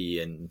sometimes be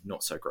in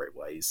not so great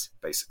ways,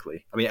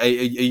 basically. I mean, are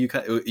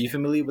you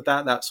familiar with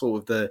that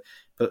sort of the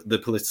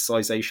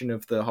politicization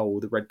of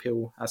the red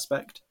pill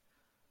aspect?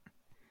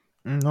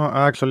 No,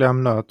 actually,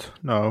 I'm not.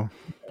 No,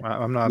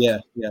 I'm not. Yeah,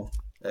 yeah,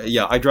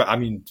 yeah. I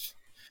mean,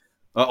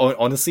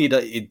 honestly,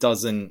 it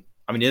doesn't.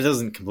 I mean, it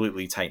doesn't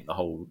completely taint the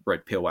whole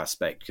red pill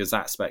aspect because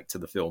that aspect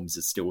of the films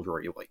is still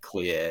very like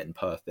clear and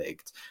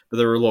perfect. But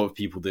there are a lot of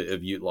people that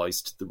have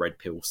utilized the red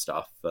pill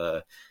stuff,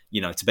 to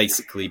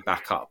basically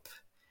back up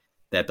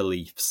their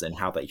beliefs and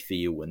how they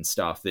feel and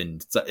stuff.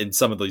 And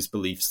some of those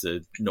beliefs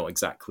are not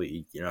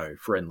exactly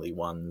friendly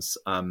ones.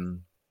 But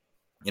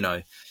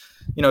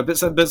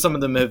some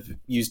of them have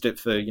used it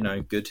for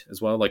good as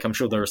well. Like I'm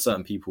sure there are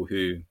certain people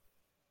who,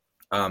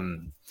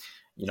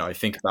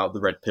 think about the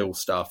red pill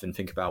stuff and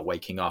think about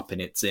waking up,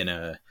 and it's in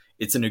a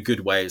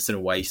good way. It's in a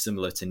way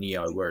similar to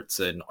Neo, where it's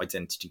an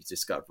identity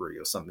discovery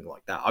or something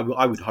like that.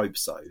 I would hope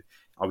so.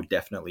 I would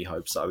definitely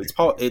hope so. It's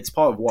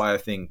part of why I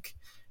think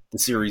the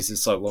series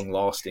is so long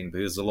lasting,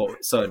 because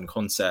certain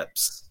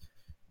concepts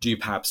do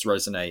perhaps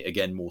resonate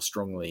again more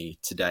strongly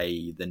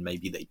today than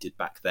maybe they did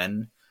back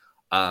then.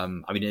 I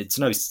mean, it's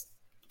no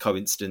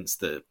coincidence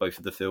that both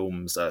of the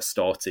films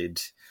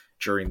started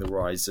during the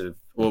rise of,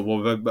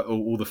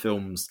 all the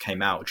films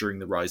came out during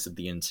the rise of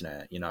the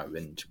internet,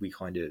 and we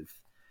kind of,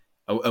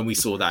 and we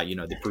saw that,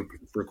 the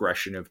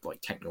progression of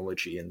like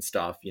technology and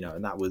stuff,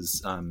 and that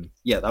was,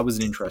 that was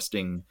an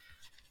interesting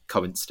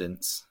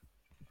coincidence.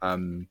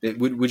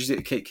 Would you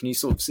can you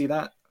sort of see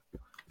that?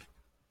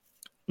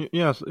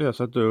 Yes,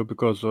 I do,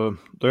 because the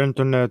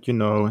internet,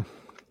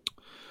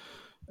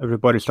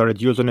 everybody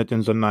started using it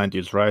in the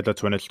 90s, right?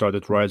 That's when it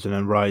started rising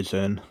and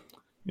rising.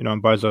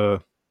 And by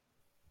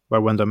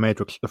when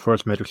the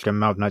first Matrix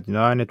came out in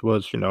 99, it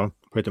was,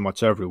 pretty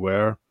much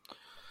everywhere.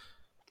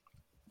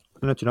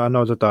 And, I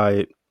know that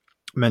I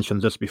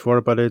mentioned this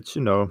before, but it's,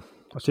 I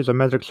see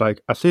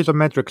the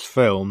Matrix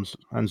films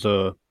and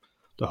the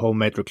whole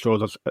Matrix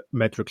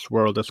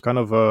world as kind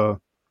of a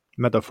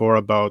metaphor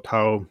about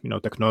how,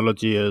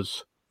 technology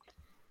is,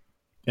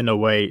 in a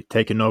way,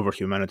 taking over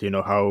humanity,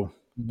 how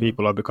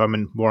people are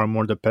becoming more and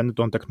more dependent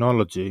on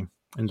technology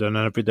in their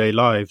everyday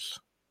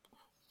lives.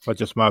 That's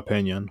just my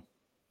opinion.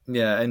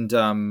 Yeah,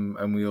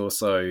 and we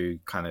also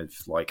kind of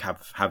like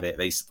have it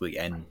basically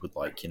end with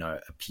like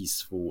a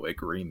peaceful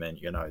agreement,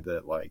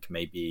 that like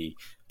maybe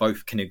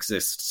both can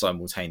exist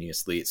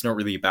simultaneously. It's not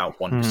really about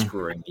one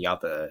destroying the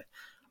other,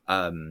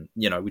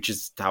 which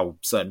is how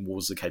certain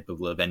wars are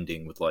capable of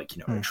ending, with like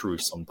a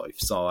truce on both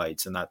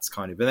sides, and that's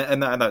kind of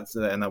and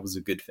that was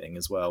a good thing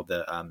as well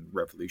that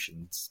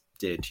Revolutions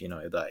did.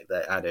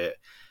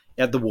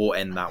 They had the war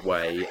end that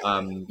way.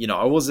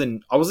 I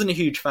wasn't a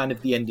huge fan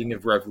of the ending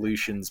of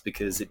Revolutions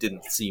because it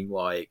didn't seem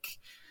like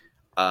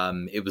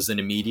it was an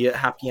immediate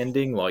happy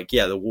ending. Like,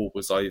 yeah, the war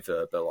was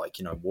over, but like,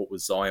 what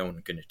was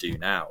Zion going to do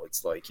now?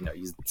 It's like,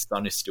 his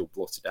sun is still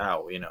blotted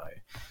out,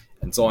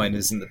 and Zion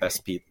isn't the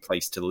best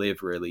place to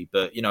live, really.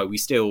 But we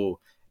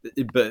still,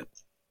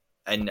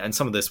 and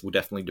some of this will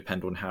definitely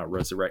depend on how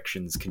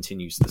Resurrections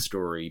continues the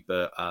story.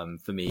 But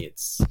for me,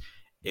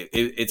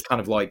 it's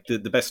kind of like the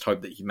best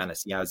hope that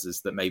humanity has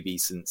is that maybe,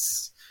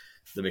 since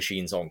the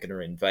machines aren't going to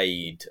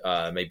invade,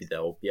 maybe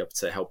they'll be able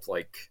to help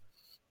like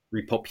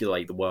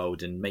repopulate the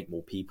world and make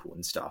more people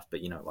and stuff. But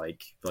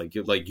like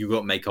you got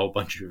to make a whole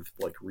bunch of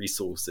like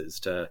resources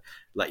to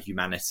let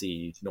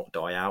humanity not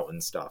die out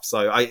and stuff.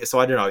 So I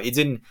don't know. It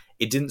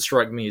didn't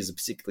strike me as a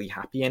particularly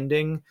happy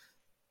ending,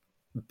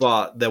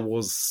 but there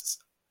was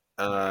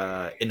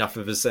enough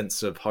of a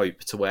sense of hope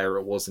to where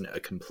it wasn't a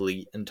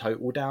complete and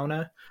total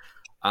downer.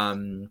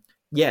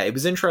 It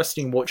was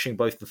interesting watching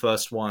both the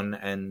first one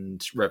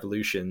and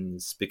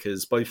Revolutions,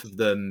 because both of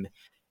them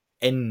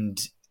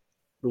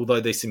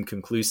although they seem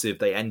conclusive,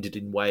 they ended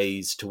in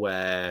ways to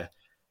where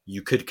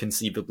you could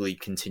conceivably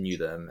continue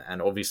them. And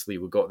obviously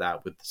we got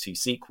that with the two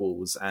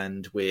sequels,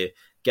 and we're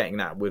getting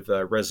that with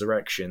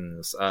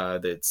Resurrections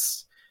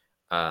that's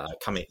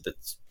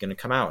going to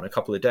come out in a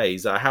couple of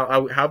days.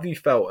 How have you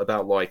felt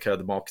about like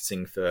the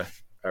marketing for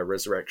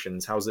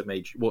Resurrections? How's it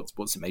made you,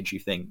 what's it made you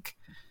think?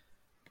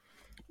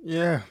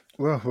 Yeah,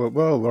 well,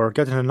 we're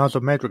getting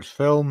another Matrix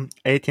film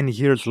 18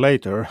 years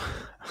later.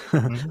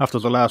 After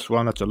the last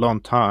one. That's a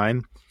long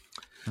time.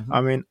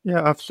 I mean,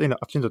 yeah, I've seen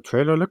the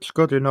trailer. Looks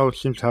good, it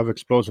seems to have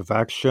explosive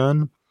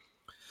action.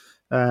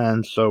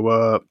 And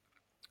so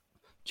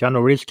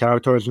Keanu Reeves'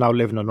 character is now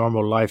living a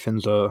normal life in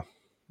the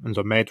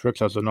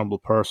Matrix as a normal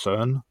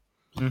person.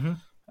 Mm-hmm.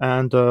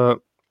 And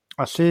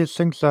I see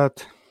things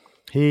that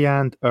he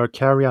and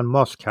Carrie-Anne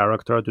Moss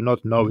character do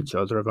not know Mm-hmm. each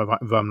other, if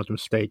I'm not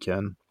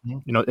mistaken. Mm-hmm.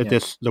 You know, it Yeah.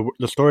 is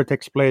the story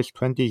takes place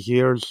 20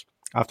 years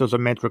after the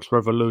Matrix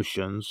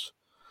Revolutions.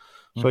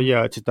 So Mm-hmm.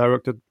 yeah, it's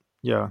directed.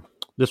 Yeah,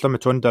 this time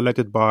it's only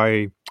directed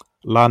by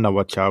Lana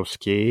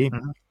Wachowski, Mm-hmm.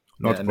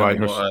 Yeah, not no, by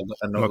her, not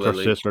not her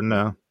Lily. sister. No,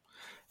 and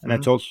Mm-hmm.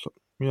 it's also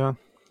yeah.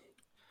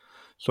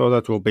 So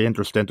that will be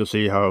interesting to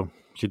see how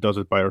she does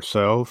it by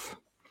herself.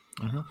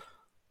 Mm-hmm.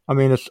 I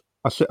mean,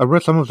 I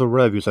read some of the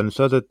reviews and it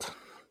says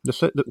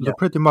they're Yeah.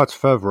 pretty much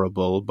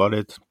favorable, but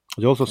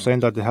they're also Okay. saying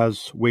that it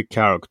has weak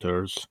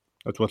characters.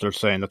 That's what they're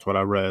saying. That's what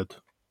I read.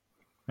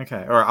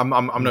 Okay. All right. I'm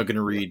Mm. not going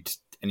to read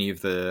any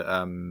of the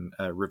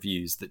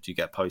reviews that do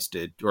get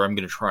posted, or I'm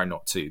going to try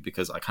not to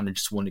because I kind of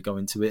just want to go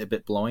into it a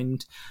bit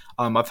blind.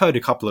 I've heard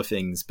a couple of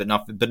things, but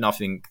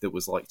nothing that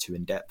was like too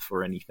in depth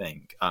or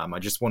anything. I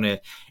just want to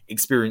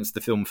experience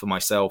the film for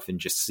myself and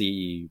just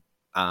see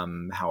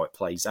how it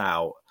plays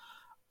out.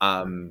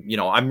 I'm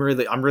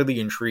really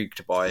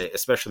intrigued by it,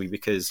 especially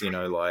because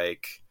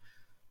like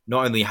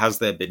not only has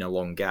there been a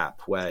long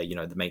gap where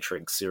the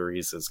Matrix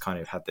series has kind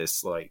of had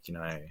this like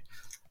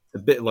a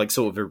bit like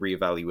sort of a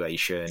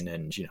reevaluation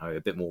and a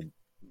bit more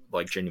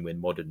like genuine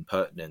modern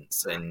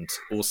pertinence, and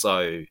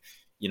also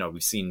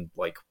we've seen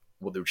like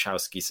what the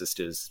Wachowski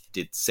sisters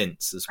did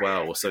since as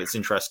well, so it's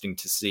interesting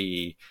to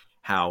see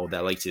how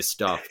their latest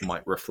stuff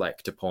might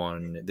reflect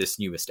upon this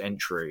newest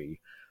entry.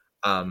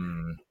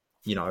 um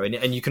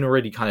and you can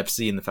already kind of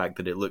see in the fact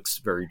that it looks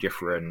very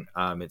different.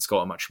 It's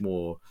got a much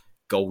more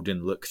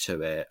golden look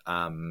to it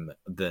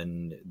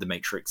than the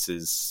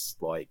Matrix's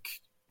like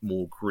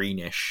more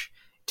greenish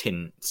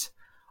tint.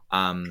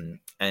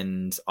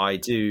 And I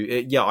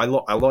do, yeah, I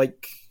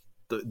like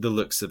the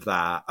looks of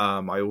that.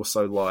 I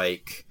also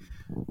like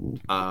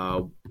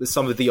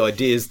some of the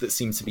ideas that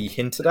seem to be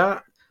hinted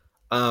at.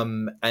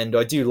 And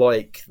I do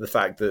like the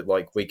fact that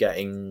like we're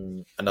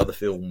getting another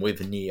film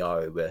with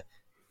Neo,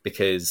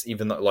 because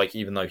even though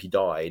he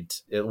died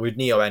with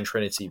Neo and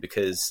Trinity,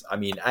 because I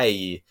mean,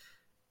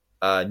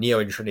 Neo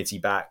and Trinity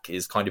back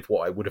is kind of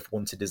what I would have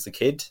wanted as a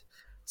kid.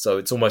 So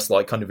it's almost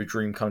like kind of a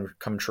dream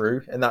come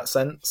true in that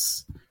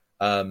sense.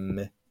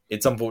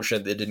 It's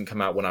unfortunate that it didn't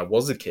come out when I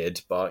was a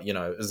kid, but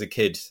as a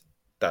kid,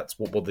 that's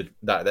what bothered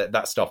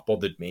that stuff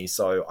bothered me.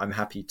 So I'm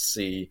happy to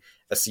see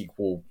a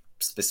sequel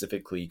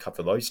specifically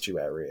cover those two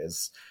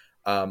areas.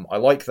 I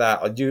like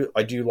that. I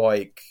do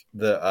like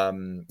the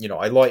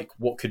I like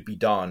what could be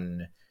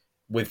done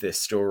with this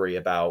story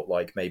about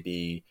like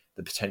maybe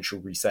the potential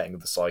resetting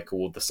of the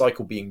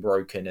cycle being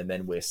broken, and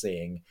then we're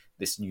seeing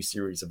this new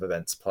series of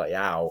events play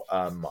out.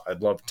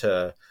 I'd love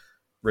to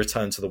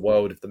return to the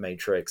world of the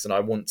Matrix, and I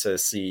want to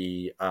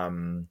see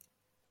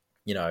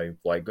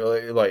like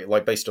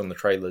based on the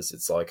trailers,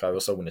 it's like I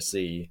also want to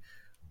see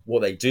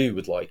what they do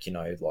with like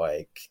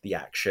like the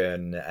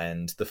action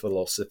and the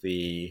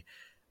philosophy,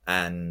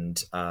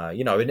 and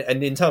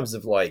and in terms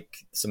of like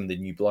some of the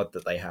new blood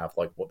that they have,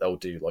 like what they'll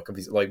do, like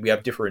obviously like we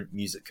have different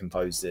music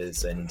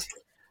composers, and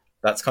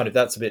that's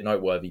a bit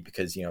noteworthy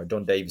because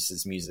Don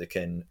Davis's music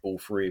in all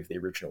three of the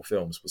original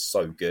films was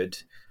so good.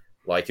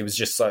 Like it was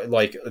just so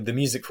like the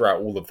music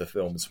throughout all of the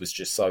films was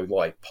just so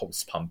like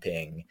pulse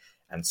pumping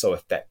and so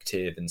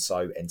effective and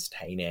so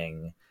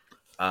entertaining.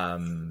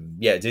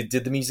 Yeah, did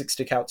the music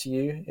stick out to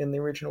you in the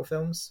original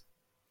films?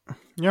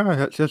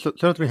 Yeah, it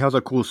certainly has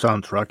a cool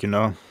soundtrack.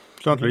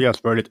 Certainly, Mm-hmm. yes,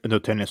 very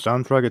entertaining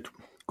soundtrack. It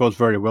goes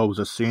very well with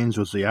the scenes,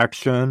 with the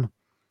action.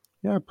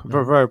 Yeah,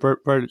 very, Mm-hmm. very, very,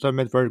 very they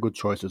made very good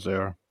choices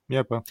there.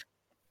 Yep, I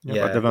Yeah,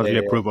 yeah, definitely yeah.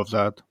 approve of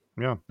that.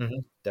 Yeah.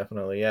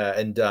 Definitely, yeah,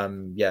 and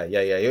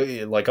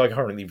yeah. Like I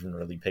can't even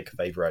really pick a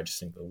favorite. I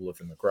just think that all of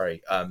them are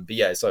great. But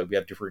yeah, so we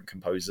have different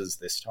composers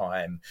this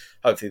time.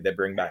 Hopefully, they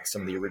bring back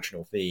some of the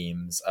original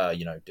themes.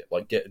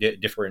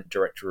 Different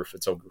director of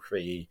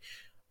photography.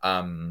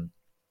 Um,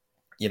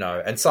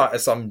 and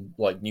some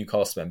like new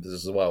cast members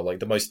as well. Like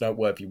the most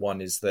noteworthy one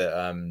is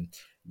that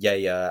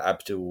Yahya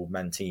Abdul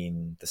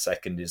Mateen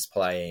II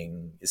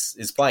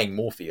is playing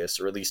Morpheus,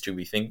 or at least who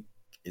we think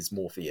is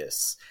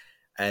Morpheus,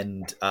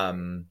 and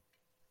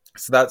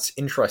so that's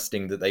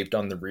interesting that they've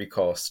done the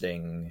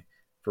recasting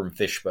from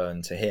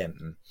Fishburne to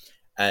him.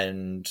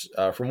 And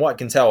from what I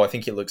can tell, I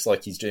think it looks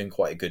like he's doing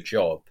quite a good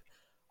job.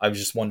 I was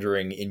just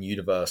wondering in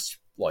universe,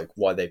 like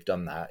why they've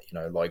done that.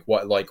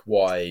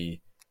 Why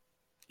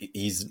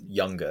he's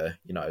younger.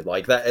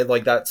 Like that.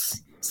 Like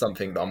that's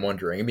something that I'm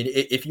wondering. I mean,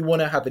 if you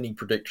want to have any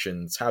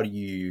predictions, how do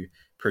you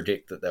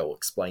predict that they'll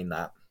explain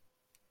that?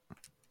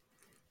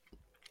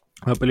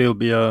 I believe it'll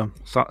be a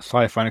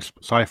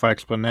sci-fi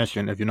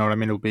explanation, if you know what I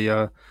mean. It'll be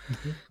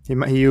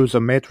Mm-hmm. he used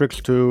a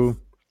matrix to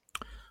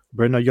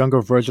bring a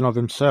younger version of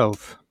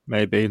himself.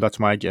 Maybe that's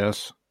my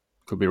guess.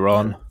 Could be Yeah,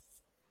 wrong.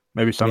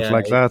 Maybe something yeah.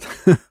 like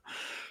that.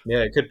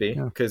 Yeah, it could be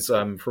Yeah. because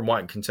from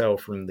what I can tell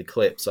from the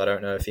clips, I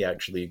don't know if he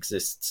actually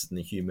exists in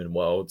the human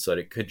world. So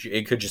it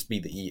could just be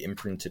that he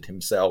imprinted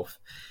himself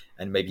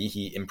and maybe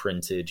he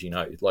imprinted,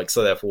 like,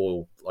 so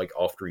therefore, like,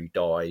 after he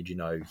died,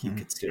 he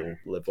could still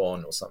live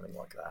on or something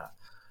like that.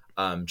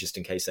 Just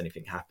in case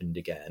anything happened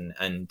again.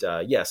 And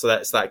so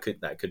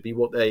that could be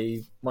what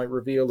they might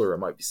reveal, or it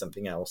might be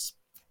something else.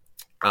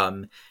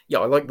 I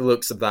like the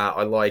looks of that.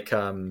 I like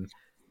I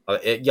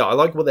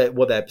like what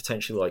they're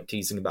potentially like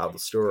teasing about the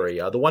story.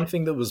 The one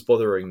thing that was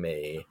bothering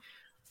me,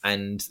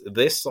 and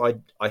this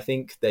I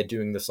think they're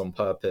doing this on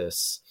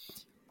purpose.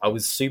 I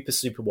was super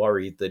super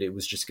worried that it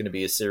was just going to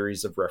be a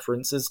series of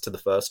references to the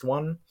first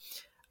one,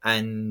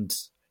 and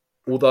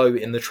although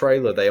in the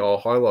trailer they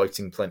are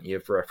highlighting plenty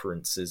of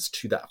references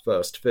to that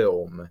first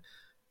film,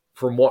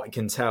 from what I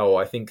can tell,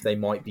 I think they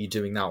might be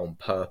doing that on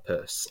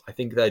purpose. I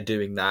think they're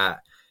doing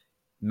that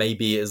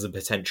maybe as a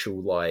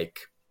potential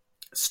like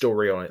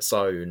story on its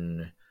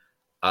own,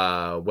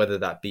 whether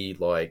that be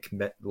like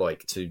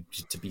to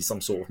be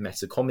some sort of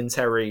meta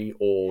commentary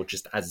or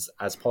just as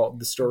part of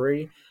the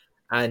story.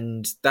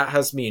 And that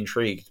has me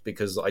intrigued,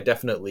 because I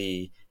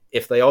definitely,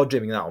 if they are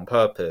doing that on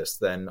purpose,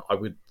 then I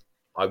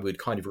would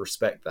kind of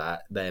respect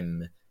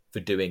them for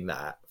doing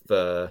that,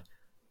 for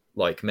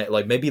like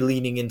maybe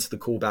leaning into the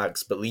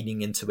callbacks, but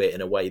leaning into it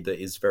in a way that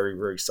is very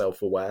very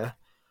self-aware.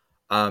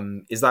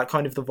 Is that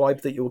kind of the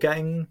vibe that you're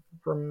getting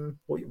from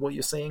what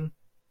you're seeing?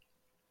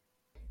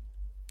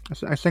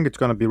 I think it's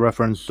going to be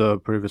referenced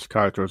previous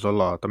characters a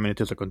lot. I mean, it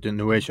is a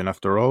continuation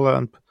after all,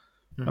 and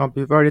I'll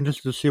be very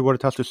interested to see what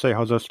it has to say,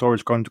 how the story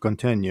is going to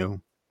continue.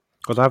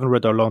 Because I haven't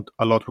read a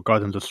lot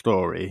regarding the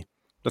story.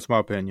 That's my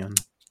opinion.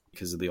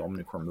 Because of the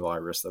Omicron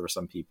virus, there are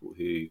some people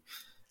who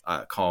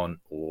can't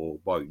or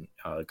won't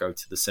go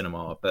to the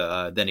cinema.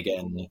 But then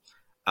again,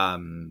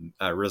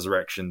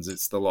 Resurrections,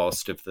 it's the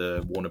last of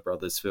the Warner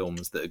Brothers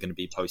films that are going to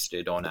be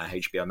posted on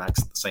HBO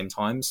Max at the same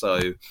time.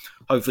 So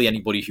hopefully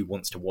anybody who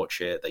wants to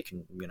watch it, they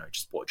can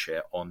just watch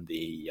it on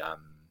the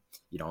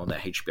on their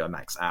HBO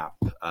Max app,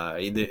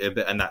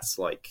 and that's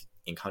like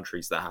in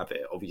countries that have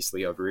it.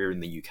 Obviously over here in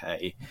the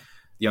UK,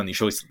 the only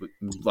choice,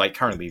 like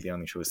currently, the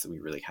only choice that we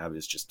really have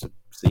is just to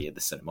see it at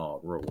the cinema,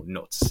 or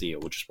not to see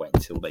it, or just wait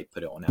until they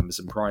put it on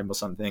Amazon Prime or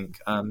something.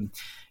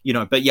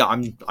 But yeah,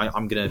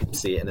 I'm gonna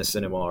see it in the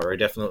cinema. Or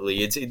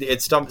definitely,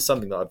 it's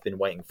something that I've been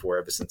waiting for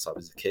ever since I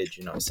was a kid.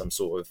 Some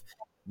sort of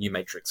new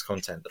Matrix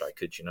content that I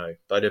could, that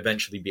I'd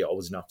eventually be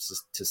old enough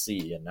to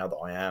see. And now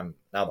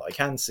that I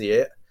can see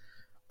it,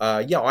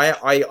 I do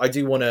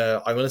I want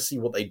to see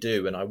what they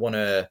do, and I want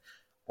to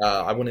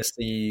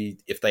see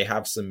if they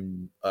have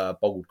some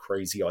bold,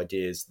 crazy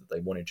ideas that they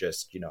want to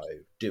just,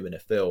 do in a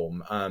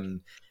film.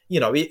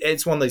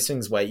 It's one of those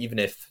things where even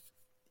if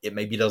it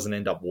maybe doesn't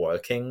end up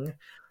working,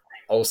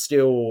 I'll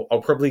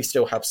probably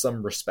still have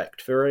some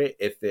respect for it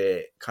if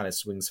it kind of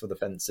swings for the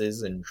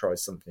fences and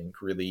tries something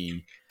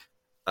really,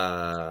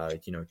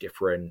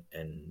 different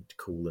and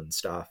cool and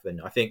stuff.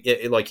 And I think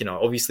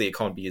obviously it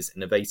can't be as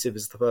innovative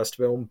as the first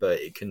film, but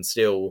it can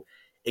still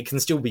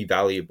be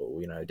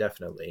valuable,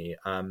 definitely.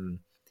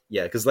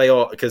 Because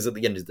at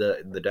the end of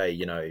the day,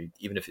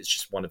 even if it's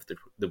just one of the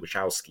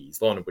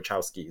Wachowskis, Lana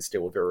Wachowski is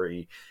still a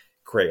very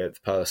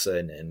creative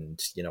person,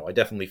 and I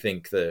definitely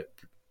think that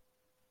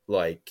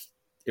like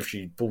if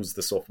she pulls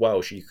this off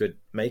well, she could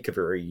make a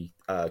very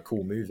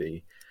cool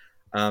movie.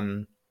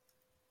 So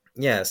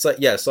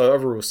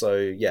overall,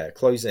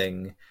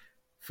 closing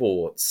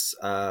thoughts.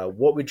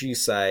 What would you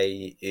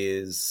say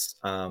is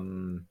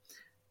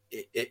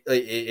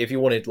if you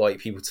wanted like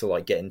people to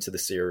like get into the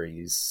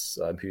series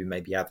who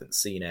maybe haven't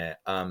seen it,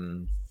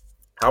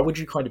 how would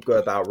you kind of go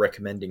about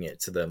recommending it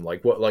to them?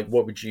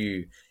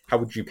 How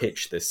would you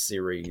pitch this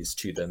series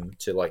to them,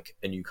 to like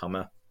a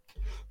newcomer?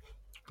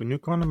 A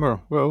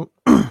newcomer, well,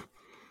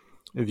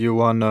 if you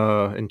want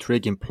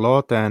intriguing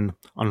plot and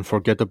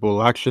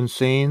unforgettable action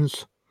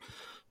scenes,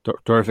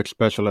 terrific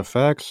special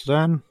effects,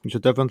 then you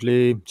should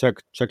definitely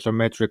check the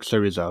Matrix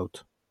series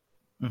out.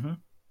 Mm-hmm.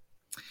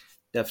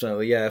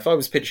 Definitely, yeah. If I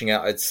was pitching it,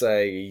 I'd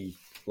say,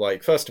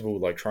 like, first of all,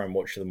 like, try and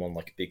watch them on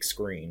like a big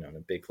screen and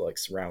a big like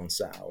surround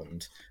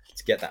sound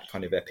to get that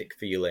kind of epic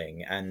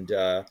feeling. And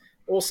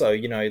also,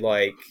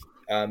 they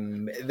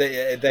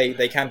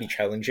can be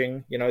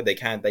challenging.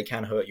 They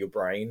can hurt your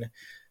brain.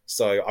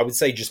 So I would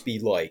say just be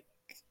like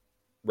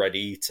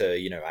ready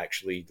to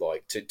actually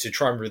like to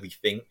try and really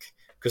think,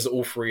 because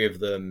all three of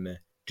them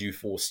do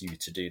force you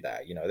to do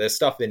that. There's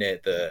stuff in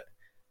it that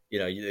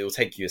it will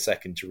take you a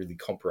second to really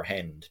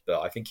comprehend.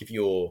 But I think if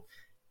you're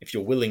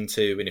willing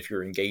to, and if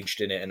you're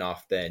engaged in it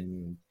enough,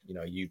 then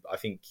I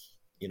think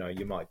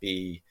you might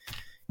be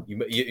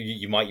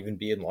you might even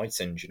be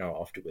enlightened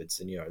afterwards,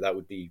 and that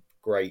would be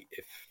great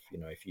if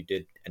you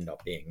did end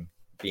up being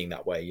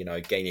that way,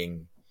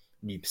 gaining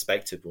new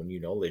perspective or new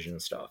knowledge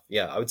and stuff.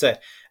 I would say,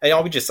 and I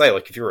would just say,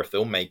 like, if you're a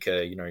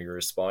filmmaker, you're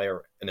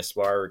an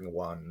aspiring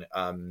one,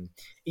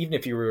 even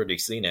if you've already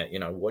seen it,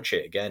 watch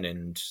it again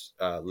and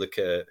look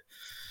at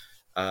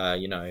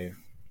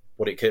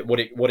what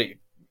it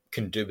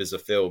can do as a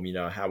film,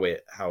 how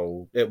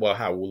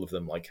all of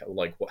them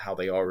how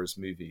they are as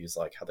movies,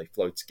 like how they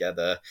flow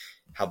together,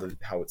 how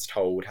it's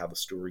told, how the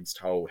story's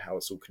told, how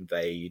it's all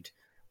conveyed.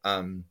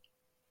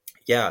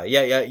 Yeah.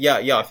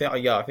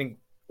 I think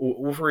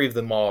all three of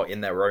them are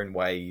in their own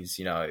ways,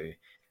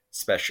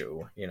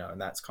 special,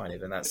 and that's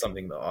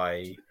something that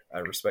I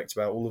respect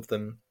about all of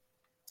them.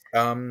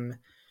 Um,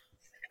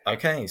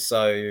 okay,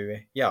 so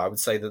yeah, I would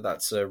say that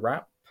that's a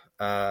wrap.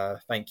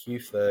 Thank you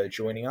for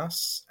joining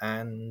us,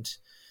 and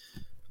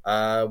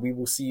we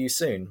will see you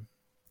soon.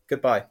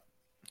 Goodbye.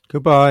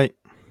 Goodbye.